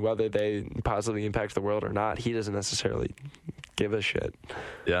time. And whether they positively impact the world or not, he doesn't necessarily give a shit.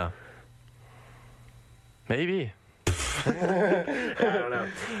 Yeah. Maybe. I don't know.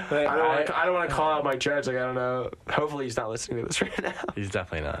 I don't want to call out Mike Judge. Like, I don't know. Hopefully he's not listening to this right now. He's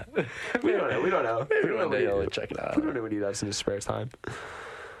definitely not. We don't know. Maybe one day he'll check it out. We don't know what he does in his spare time.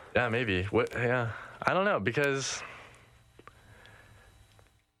 Yeah, maybe. I don't know, because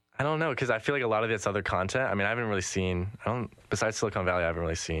I don't know, because I feel like a lot of this other content, I mean, I haven't really seen, besides Silicon Valley, I haven't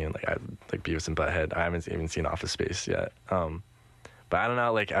really seen, like Beavis and Butthead. I haven't even seen Office Space yet. But I don't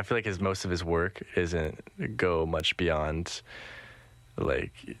know, like, I feel like most of his work isn't go much beyond,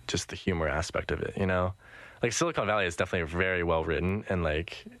 like, just the humor aspect of it, you know? Like, Silicon Valley is definitely very well written and,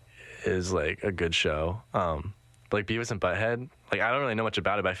 like, is, like, a good show. But, like, Beavis and Butthead, like, I don't really know much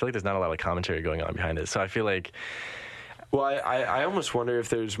about it, but I feel like there's not a lot of commentary going on behind it. So I feel like... Well, I almost wonder if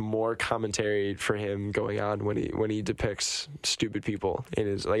there's more commentary for him going on when he depicts stupid people in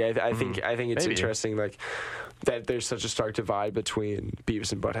his, like, I think it's Maybe. interesting, like, that there's such a stark divide between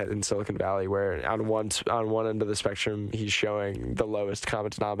Beavis and Butthead and Silicon Valley, where on one end of the spectrum he's showing the lowest common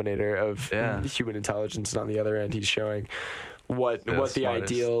denominator of human intelligence, and on the other end he's showing what the smartest.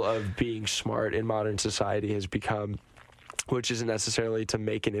 ideal of being smart in modern society has become, which isn't necessarily to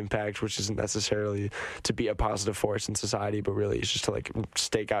make an impact, which isn't necessarily to be a positive force in society, but really it's just to, like,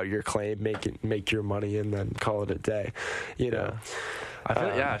 stake out your claim, make your money, and then call it a day, you know.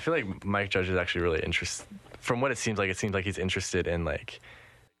 I feel like Mike Judge is actually really interested. From what it seems like he's interested in, like,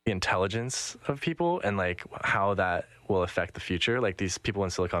 the intelligence of people and, like, how that will affect the future. Like, these people in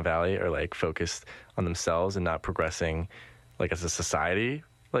Silicon Valley are, like, focused on themselves and not progressing, like, as a society.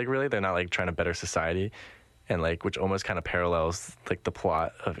 Like, really, they're not, like, trying to better society. And, like, which almost kind of parallels, like, the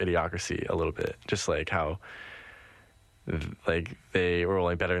plot of Idiocracy a little bit. Just, like, how, like, they were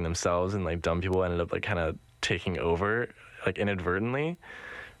only bettering themselves and, like, dumb people ended up, like, kind of taking over, like, inadvertently.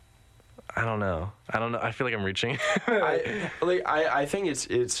 I don't know. I feel like I'm reaching. I think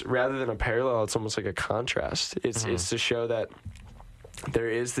it's rather than a parallel, it's almost like a contrast. It's to show that there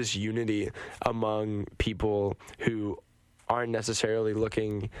is this unity among people who aren't necessarily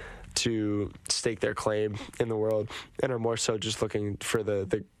looking to stake their claim in the world and are more so just looking for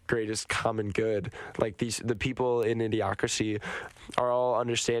the greatest common good. Like, the people in Idiocracy are all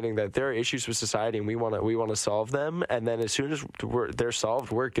understanding that there are issues with society and we want to solve them, and then as soon as they're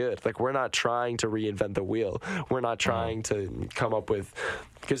solved, we're good. Like, we're not trying to reinvent the wheel. We're not trying to come up with,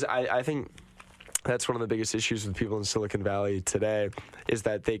 because I think that's one of the biggest issues with people in Silicon Valley today, is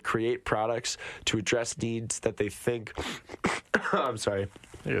that they create products to address needs that they think I'm sorry.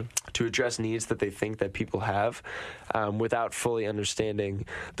 Yeah. To address needs that they think that people have, without fully understanding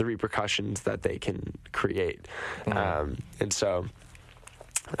the repercussions that they can create. And so,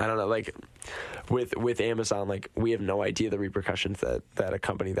 I don't know, like, with Amazon, like, we have no idea the repercussions that a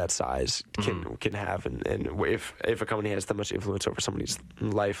company that size can have, and if a company has that much influence over somebody's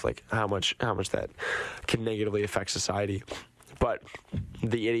life, like, how much that can negatively affect society. But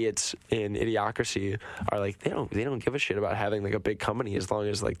the idiots in Idiocracy are like, they don't give a shit about having, like, a big company as long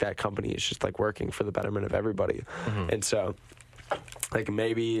as, like, that company is just, like, working for the betterment of everybody. And so, like,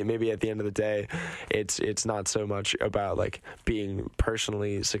 maybe at the end of the day, it's not so much about, like, being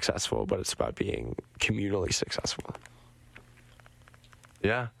personally successful, but it's about being communally successful.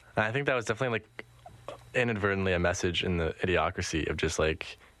 Yeah, and I think that was definitely, like, inadvertently a message in the Idiocracy of just,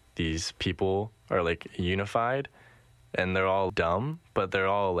 like, these people are, like, unified. And they're all dumb, but they're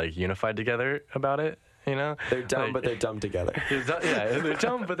all, like, unified together about it, you know? They're dumb, like, but they're dumb together. They're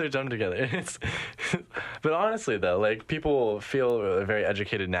dumb, but they're dumb together. But honestly, though, like, people feel very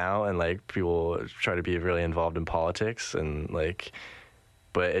educated now, and, like, people try to be really involved in politics, and, like,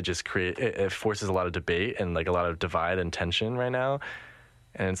 but it just it forces a lot of debate and, like, a lot of divide and tension right now.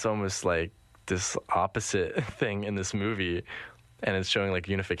 And it's almost like this opposite thing in this movie, and it's showing, like,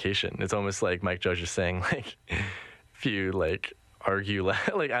 unification. It's almost like Mike Judge is saying, like, if you, like, argue less,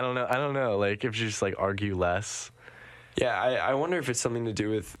 like, I don't know, like, if you just, like, argue less. Yeah, I wonder if it's something to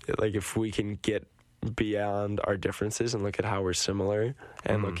do with, like, if we can get beyond our differences and look at how we're similar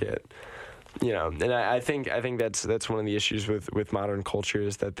and look at, you know, and I think that's one of the issues with modern culture,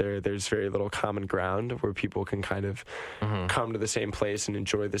 is that there's very little common ground where people can kind of come to the same place and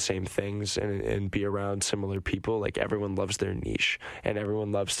enjoy the same things and be around similar people. Like, everyone loves their niche, and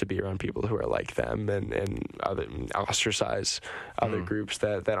everyone loves to be around people who are like them, and ostracize other groups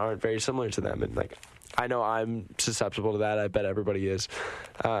that aren't very similar to them. And, like, I know I'm susceptible to that. I bet everybody is.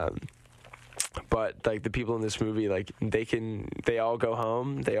 But, like, the people in this movie, like, they all go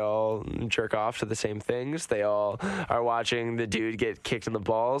home, they all jerk off to the same things, they all are watching the dude get kicked in the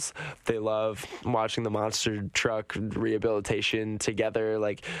balls, they love watching the monster truck rehabilitation together,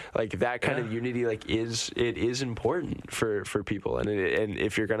 like that kind of unity, like, is important for people, and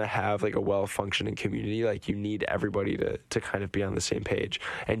if you're gonna have, like, a well-functioning community, like, you need everybody to kind of be on the same page,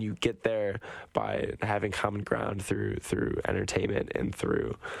 and you get there by having common ground through entertainment and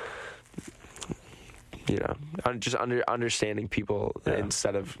through, you know, just understanding people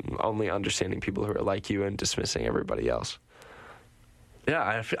instead of only understanding people who are like you and dismissing everybody else.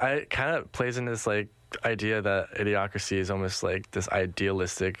 Yeah, I kind of plays into this like idea that Idiocracy is almost like this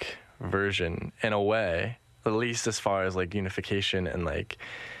idealistic version in a way, at least as far as like unification and like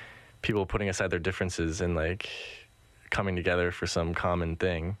people putting aside their differences and like coming together for some common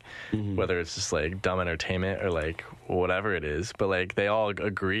thing, whether it's just like dumb entertainment or like whatever it is, but like they all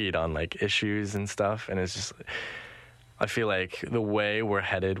agreed on like issues and stuff, and it's just, I feel like the way we're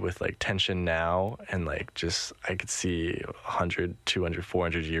headed with like tension now and like just I could see 100, 200,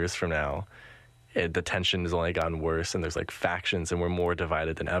 400 years from now, the tension has only gotten worse and there's like factions and we're more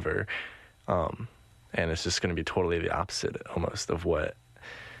divided than ever, and it's just going to be totally the opposite almost of what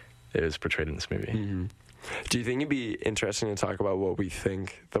is portrayed in this movie. Do you think it'd be interesting to talk about what we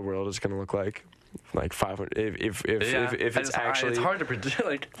think the world is going to look like 500? If it's actually, it's hard to predict.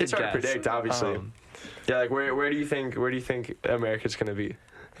 Like it's hard to predict, obviously. Yeah, like where do you think America's going to be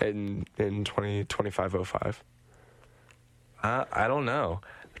in 2025-05? I don't know,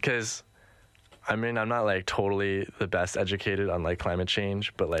 because I mean I'm not like totally the best educated on like climate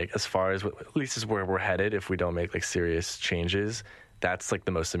change, but like as far as at least is where we're headed, if we don't make like serious changes, that's like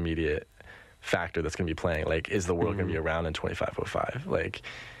the most immediate factor that's going to be playing. Like, is the world going to be around in 2505? Like,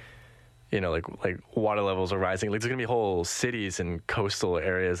 you know, like water levels are rising. Like, there's going to be whole cities and coastal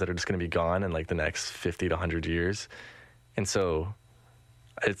areas that are just going to be gone in like the next 50 to 100 years. And so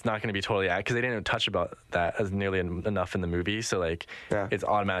it's not going to be totally because they didn't touch about that as nearly enough in the movie. So like, it's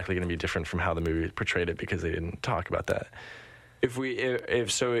automatically going to be different from how the movie portrayed it because they didn't talk about that. If we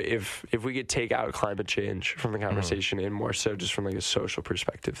could take out climate change from the conversation and more so just from like a social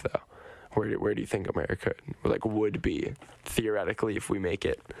perspective, though, where do you think America like would be theoretically if we make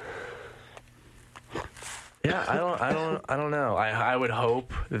it? Yeah, I don't know. I would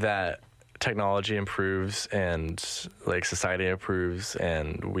hope that technology improves and like society improves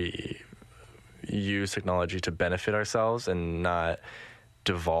and we use technology to benefit ourselves and not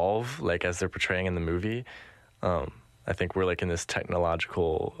devolve like as they're portraying in the movie. I think we're like in this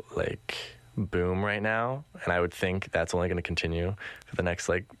technological like boom right now, and I would think that's only going to continue for the next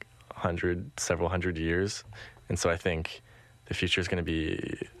like several hundred years. And so I think the future is going to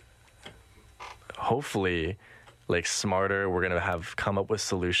be hopefully like smarter. We're going to have come up with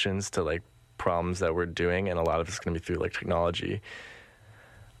solutions to like problems that we're doing, and a lot of it's going to be through like technology.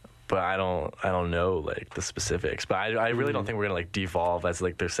 But I don't know like the specifics. But I really don't think we're going to like devolve as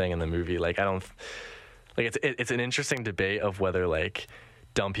like they're saying in the movie. Like I don't like it's an interesting debate of whether like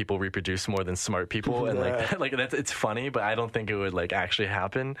dumb people reproduce more than smart people, and like that's it's funny, but I don't think it would like actually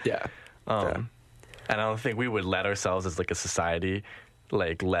happen. And I don't think we would let ourselves as like a society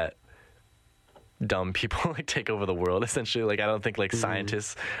like let dumb people like take over the world essentially. Like I don't think like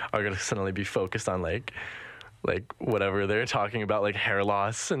scientists are gonna suddenly be focused on like whatever they're talking about, like hair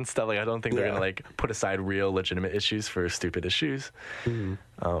loss and stuff. Like I don't think they're gonna like put aside real legitimate issues for stupid issues. I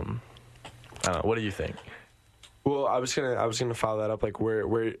don't know. What do you think? Well, I was gonna follow that up. Like,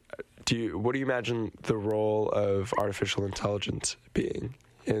 what do you imagine the role of artificial intelligence being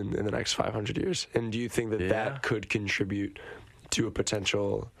in the next 500 years? And do you think that could contribute to a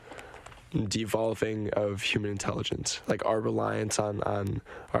potential devolving of human intelligence, like our reliance on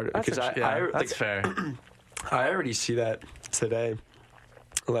art? Because that's fair. I already see that today.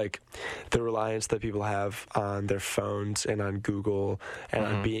 Like the reliance that people have on their phones and on Google and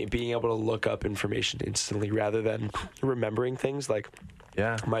on being able to look up information instantly rather than remembering things. Like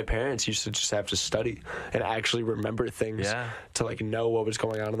my parents used to just have to study and actually remember things to like know what was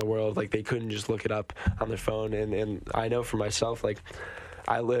going on in the world. Like they couldn't just look it up on their phone. And I know for myself, like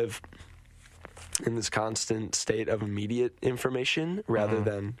I live in this constant state of immediate information rather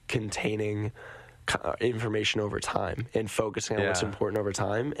than containing information over time and focusing on what's important over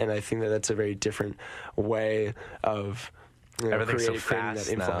time. And I think that that's a very different way of everything's so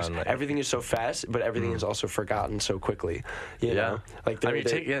fast now. Like, everything is so fast, but everything is also forgotten so quickly. You know, like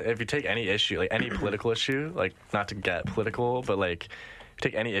if you take any issue, like any political issue, like not to get political, but like if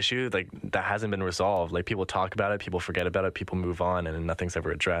you take any issue like that hasn't been resolved, like people talk about it, people forget about it, people move on, and nothing's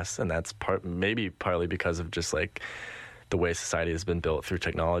ever addressed. And that's maybe partly because of just like the way society has been built through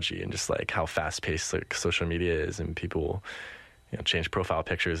technology and just like how fast-paced like social media is, and people change profile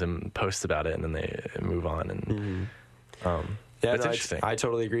pictures and post about it and then they move on. And it's interesting. I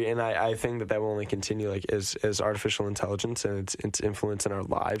totally agree, and I think that will only continue like as artificial intelligence and its influence in our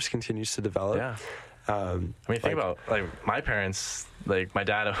lives continues to develop. I mean, think about like my parents. Like my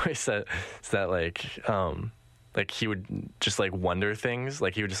dad always said that like he would just like wonder things.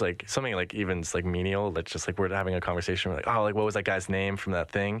 Like he would just like something like even like menial. That's just like we're having a conversation. We're like, oh, like what was that guy's name from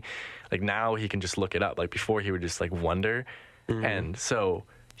that thing? Like now he can just look it up. Like before he would just like wonder. And so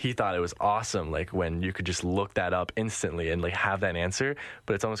he thought it was awesome, like when you could just look that up instantly and like have that answer.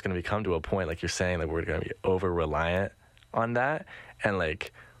 But it's almost going to become to a point, like you're saying, like we're going to be over reliant on that, and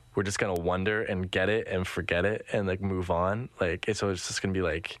like we're just going to wonder and get it and forget it and like move on. Like it's just going to be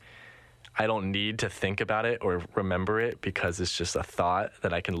like, I don't need to think about it or remember it because it's just a thought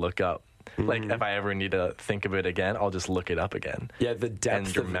that I can look up. Like if I ever need to think of it again, I'll just look it up again. Yeah, the depth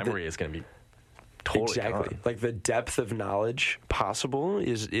and your of memory is going to be totally exactly gone. like the depth of knowledge possible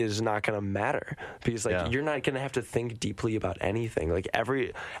is not going to matter, because like you're not going to have to think deeply about anything. Like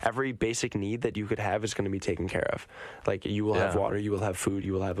every basic need that you could have is going to be taken care of. Like you will have water, you will have food,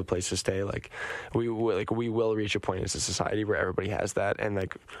 you will have a place to stay. Like we will reach a point as a society where everybody has that, and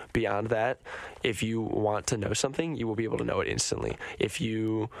like beyond that, if you want to know something, you will be able to know it instantly. If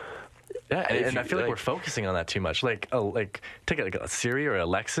you and I feel like we're focusing on that too much. Like, take like a Siri or a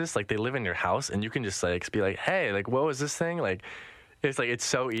Alexis, like they live in your house, and you can just like be like, hey, like what was this thing? Like, it's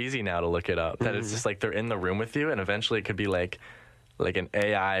so easy now to look it up that it's just like they're in the room with you, and eventually it could be like an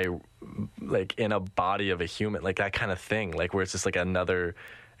AI, like in a body of a human, like that kind of thing, like where it's just like another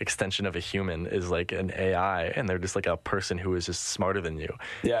extension of a human is like an AI, and they're just like a person who is just smarter than you,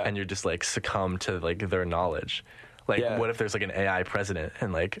 and you're just like succumb to like their knowledge. Like, what if there's like an AI president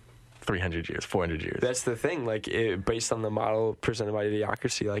and like 300 years, 400 years. That's the thing. Like, based on the model presented by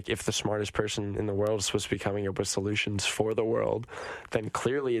Idiocracy, like, if the smartest person in the world is supposed to be coming up with solutions for the world, then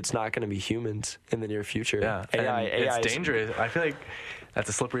clearly it's not going to be humans in the near future. Yeah, AI it's dangerous. I feel like that's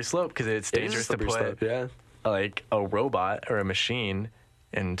a slippery slope, because it's dangerous to put like a robot or a machine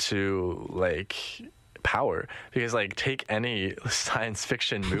into like power, because like take any science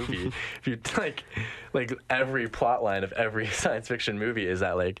fiction movie, if you like every plot line of every science fiction movie is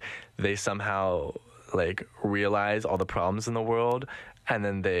that like they somehow like realize all the problems in the world, and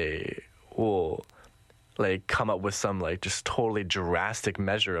then they will like come up with some like just totally drastic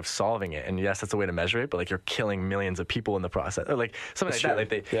measure of solving it. And yes, that's a way to measure it, but like you're killing millions of people in the process, or like something like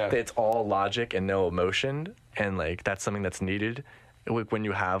that. Like it's all logic and no emotion, and like that's something that's needed. When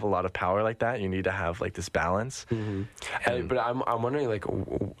you have a lot of power like that, you need to have like this balance. But I'm wondering, like,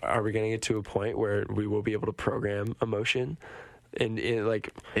 are we going to get to a point where we will be able to program emotion? And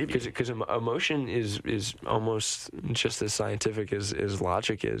like, because emotion is almost just as scientific as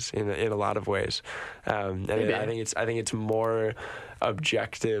logic is in a lot of ways. And I think it's more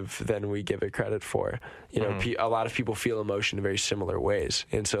objective than we give it credit for. You know, a lot of people feel emotion in very similar ways,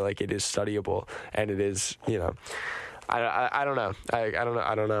 and so like it is studyable, and it is, you know. I don't know. I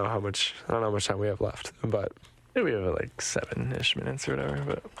don't know how much time we have left, but we have like 7-ish minutes or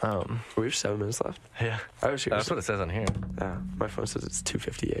whatever. But we have 7 minutes left. Yeah, that's what it says on here. My phone says it's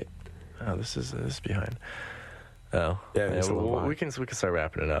 2:58. Oh, this is behind. Oh, yeah. We can start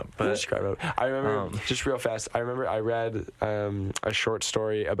wrapping it up. But I remember just real fast. I remember I read a short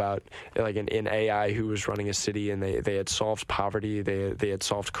story about like an AI who was running a city, and they had solved poverty. They had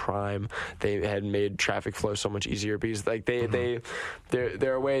solved crime. They had made traffic flow so much easier, because like there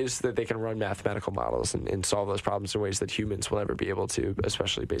are ways that they can run mathematical models and solve those problems in ways that humans will never be able to,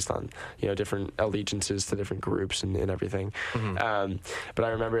 especially based on, you know, different allegiances to different groups and everything. But I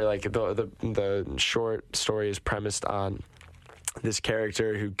remember like the short story is premised on this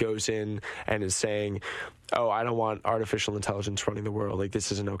character who goes in and is saying, oh, I don't want artificial intelligence running the world. Like,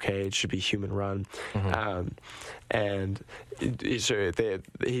 this isn't okay. It should be human run. And he's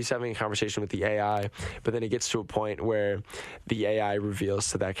having a conversation with the AI, but then it gets to a point where the AI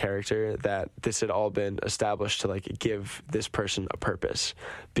reveals to that character that this had all been established to like give this person a purpose,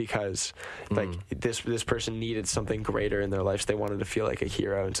 because like this person needed something greater in their lives. They wanted to feel like a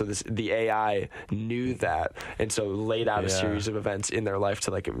hero, and so the AI knew that, and so laid out a series of events in their life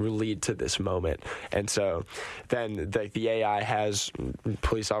to like lead to this moment. And so then like the AI has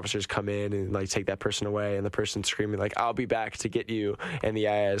police officers come in and like take that person away, and the person's screaming like, I'll be back to get you, and the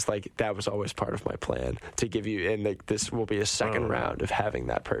AI is like, that was always part of my plan to give you, and like this will be a second round of having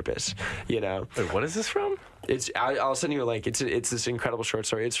that purpose, you know. Wait, what is this from? I'll send you a link. It's this incredible short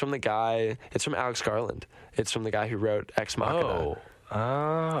story. It's from Alex Garland. It's from the guy who wrote Ex Machina.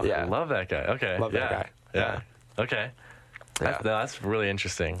 I love that guy. Okay, love that guy. Yeah. Okay. That's really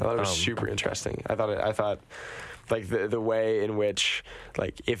interesting. I thought it was super interesting. I thought like the way in which,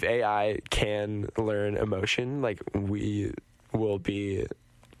 like, if AI can learn emotion, like, we will be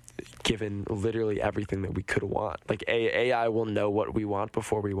given literally everything that we could want. Like, AI will know what we want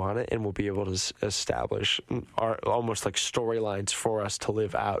before we want it, and we'll be able to establish our almost like storylines for us to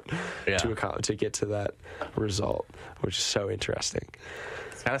live out to get to that result, which is so interesting.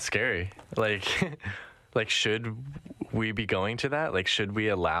 It's kind of scary. Like, like, should we be going to that? Like, should we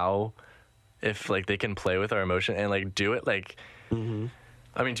allow, if like they can play with our emotion and like do it, like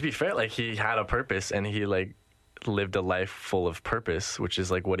I mean, to be fair, like, he had a purpose, and he, like, lived a life full of purpose, which is,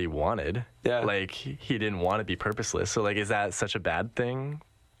 like, what he wanted. Yeah. Like, he didn't want to be purposeless. So, like, is that such a bad thing?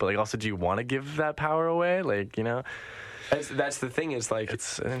 But, like, also, do you want to give that power away? Like, you know? That's the thing is, like...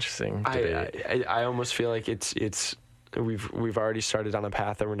 It's an interesting debate. I almost feel like it's we've already started on a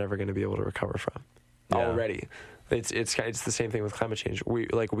path that we're never going to be able to recover from. Yeah. Already. It's the same thing with climate change. We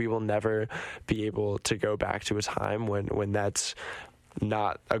will never be able to go back to a time when that's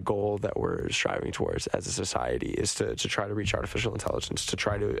not a goal that we're striving towards as a society, is to try to reach artificial intelligence, to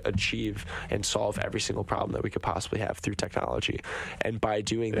try to achieve and solve every single problem that we could possibly have through technology. And by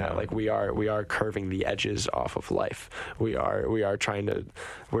doing that, like, we are curving the edges off of life. We are trying to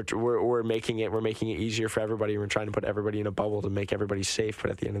we're making it easier for everybody. We're trying to put everybody in a bubble to make everybody safe,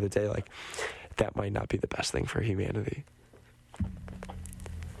 but at the end of the day, like, that might not be the best thing for humanity.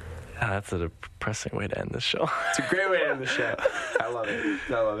 Yeah, that's a depressing way to end this show. It's a great way to end the show. I love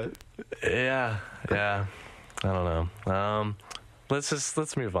it. Yeah. I don't know.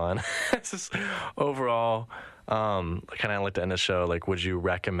 Let's move on. It's just overall, kind of like to end the show. Like, would you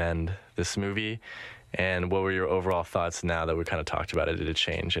recommend this movie? And what were your overall thoughts now that we kind of talked about it? Did it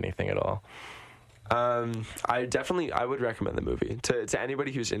change anything at all? I would recommend the movie to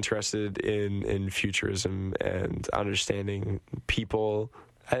anybody who's interested in futurism and understanding people.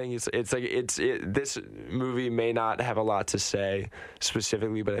 I think this movie may not have a lot to say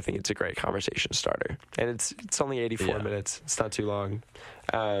specifically, but I think it's a great conversation starter. And it's only 84 minutes. It's not too long.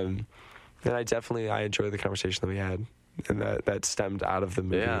 And I enjoyed the conversation that we had, and that stemmed out of the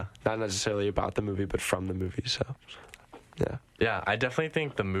movie. Yeah. Not necessarily about the movie, but from the movie. So, yeah. Yeah, I definitely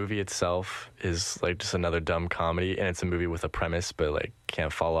think the movie itself is, like, just another dumb comedy, and it's a movie with a premise, but, like,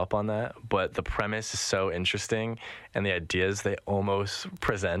 can't follow up on that. But the premise is so interesting, and the ideas they almost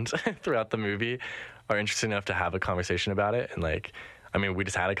present throughout the movie are interesting enough to have a conversation about it. And, like, I mean, we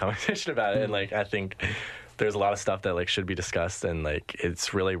just had a conversation about it, and, like, I think there's a lot of stuff that, like, should be discussed, and, like,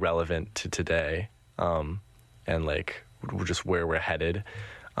 it's really relevant to today, and, like, just where we're headed.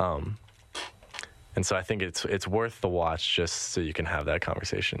 And so I think it's worth the watch just so you can have that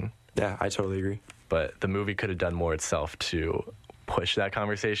conversation. Yeah, I totally agree. But the movie could have done more itself to push that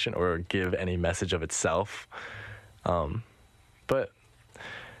conversation or give any message of itself. But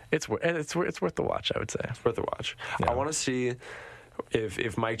it's worth the watch, I would say. It's worth the watch. Yeah. I want to see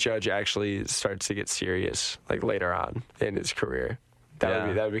if Mike Judge actually starts to get serious, like, later on in his career.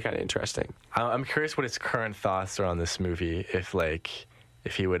 That would be kind of interesting. I'm curious what his current thoughts are on this movie.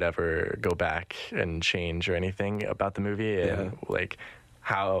 If he would ever go back and change or anything about the movie, and like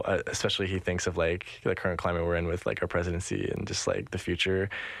how, especially he thinks of, like, the current climate we're in with, like, our presidency and just, like, the future,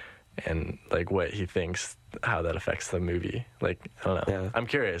 and, like, what he thinks, how that affects the movie. Like, I don't know. Yeah. I'm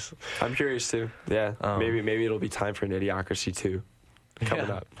curious. I'm curious too. Yeah. Maybe it'll be time for an Idiocracy 2 coming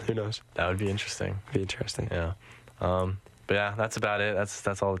up. Who knows? That would be interesting. Yeah. But yeah, that's about it.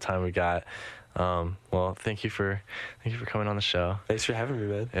 That's all the time we got. Well, thank you for coming on the show. Thanks for having me,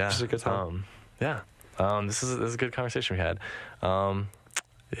 man. Yeah, this was a good time. This is a good conversation we had.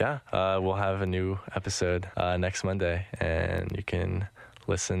 We'll have a new episode next Monday, and you can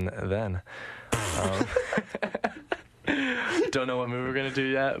listen then. Don't know what movie we're gonna do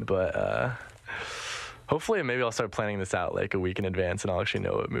yet, but hopefully maybe I'll start planning this out, like, a week in advance, and I'll actually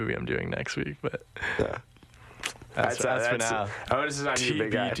know what movie I'm doing next week. But yeah. That's for now. Oh, this is on you,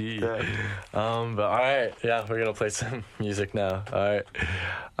 big guy. TBD. But all right, we're gonna play some music now. All right,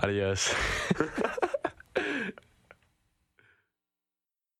 adios.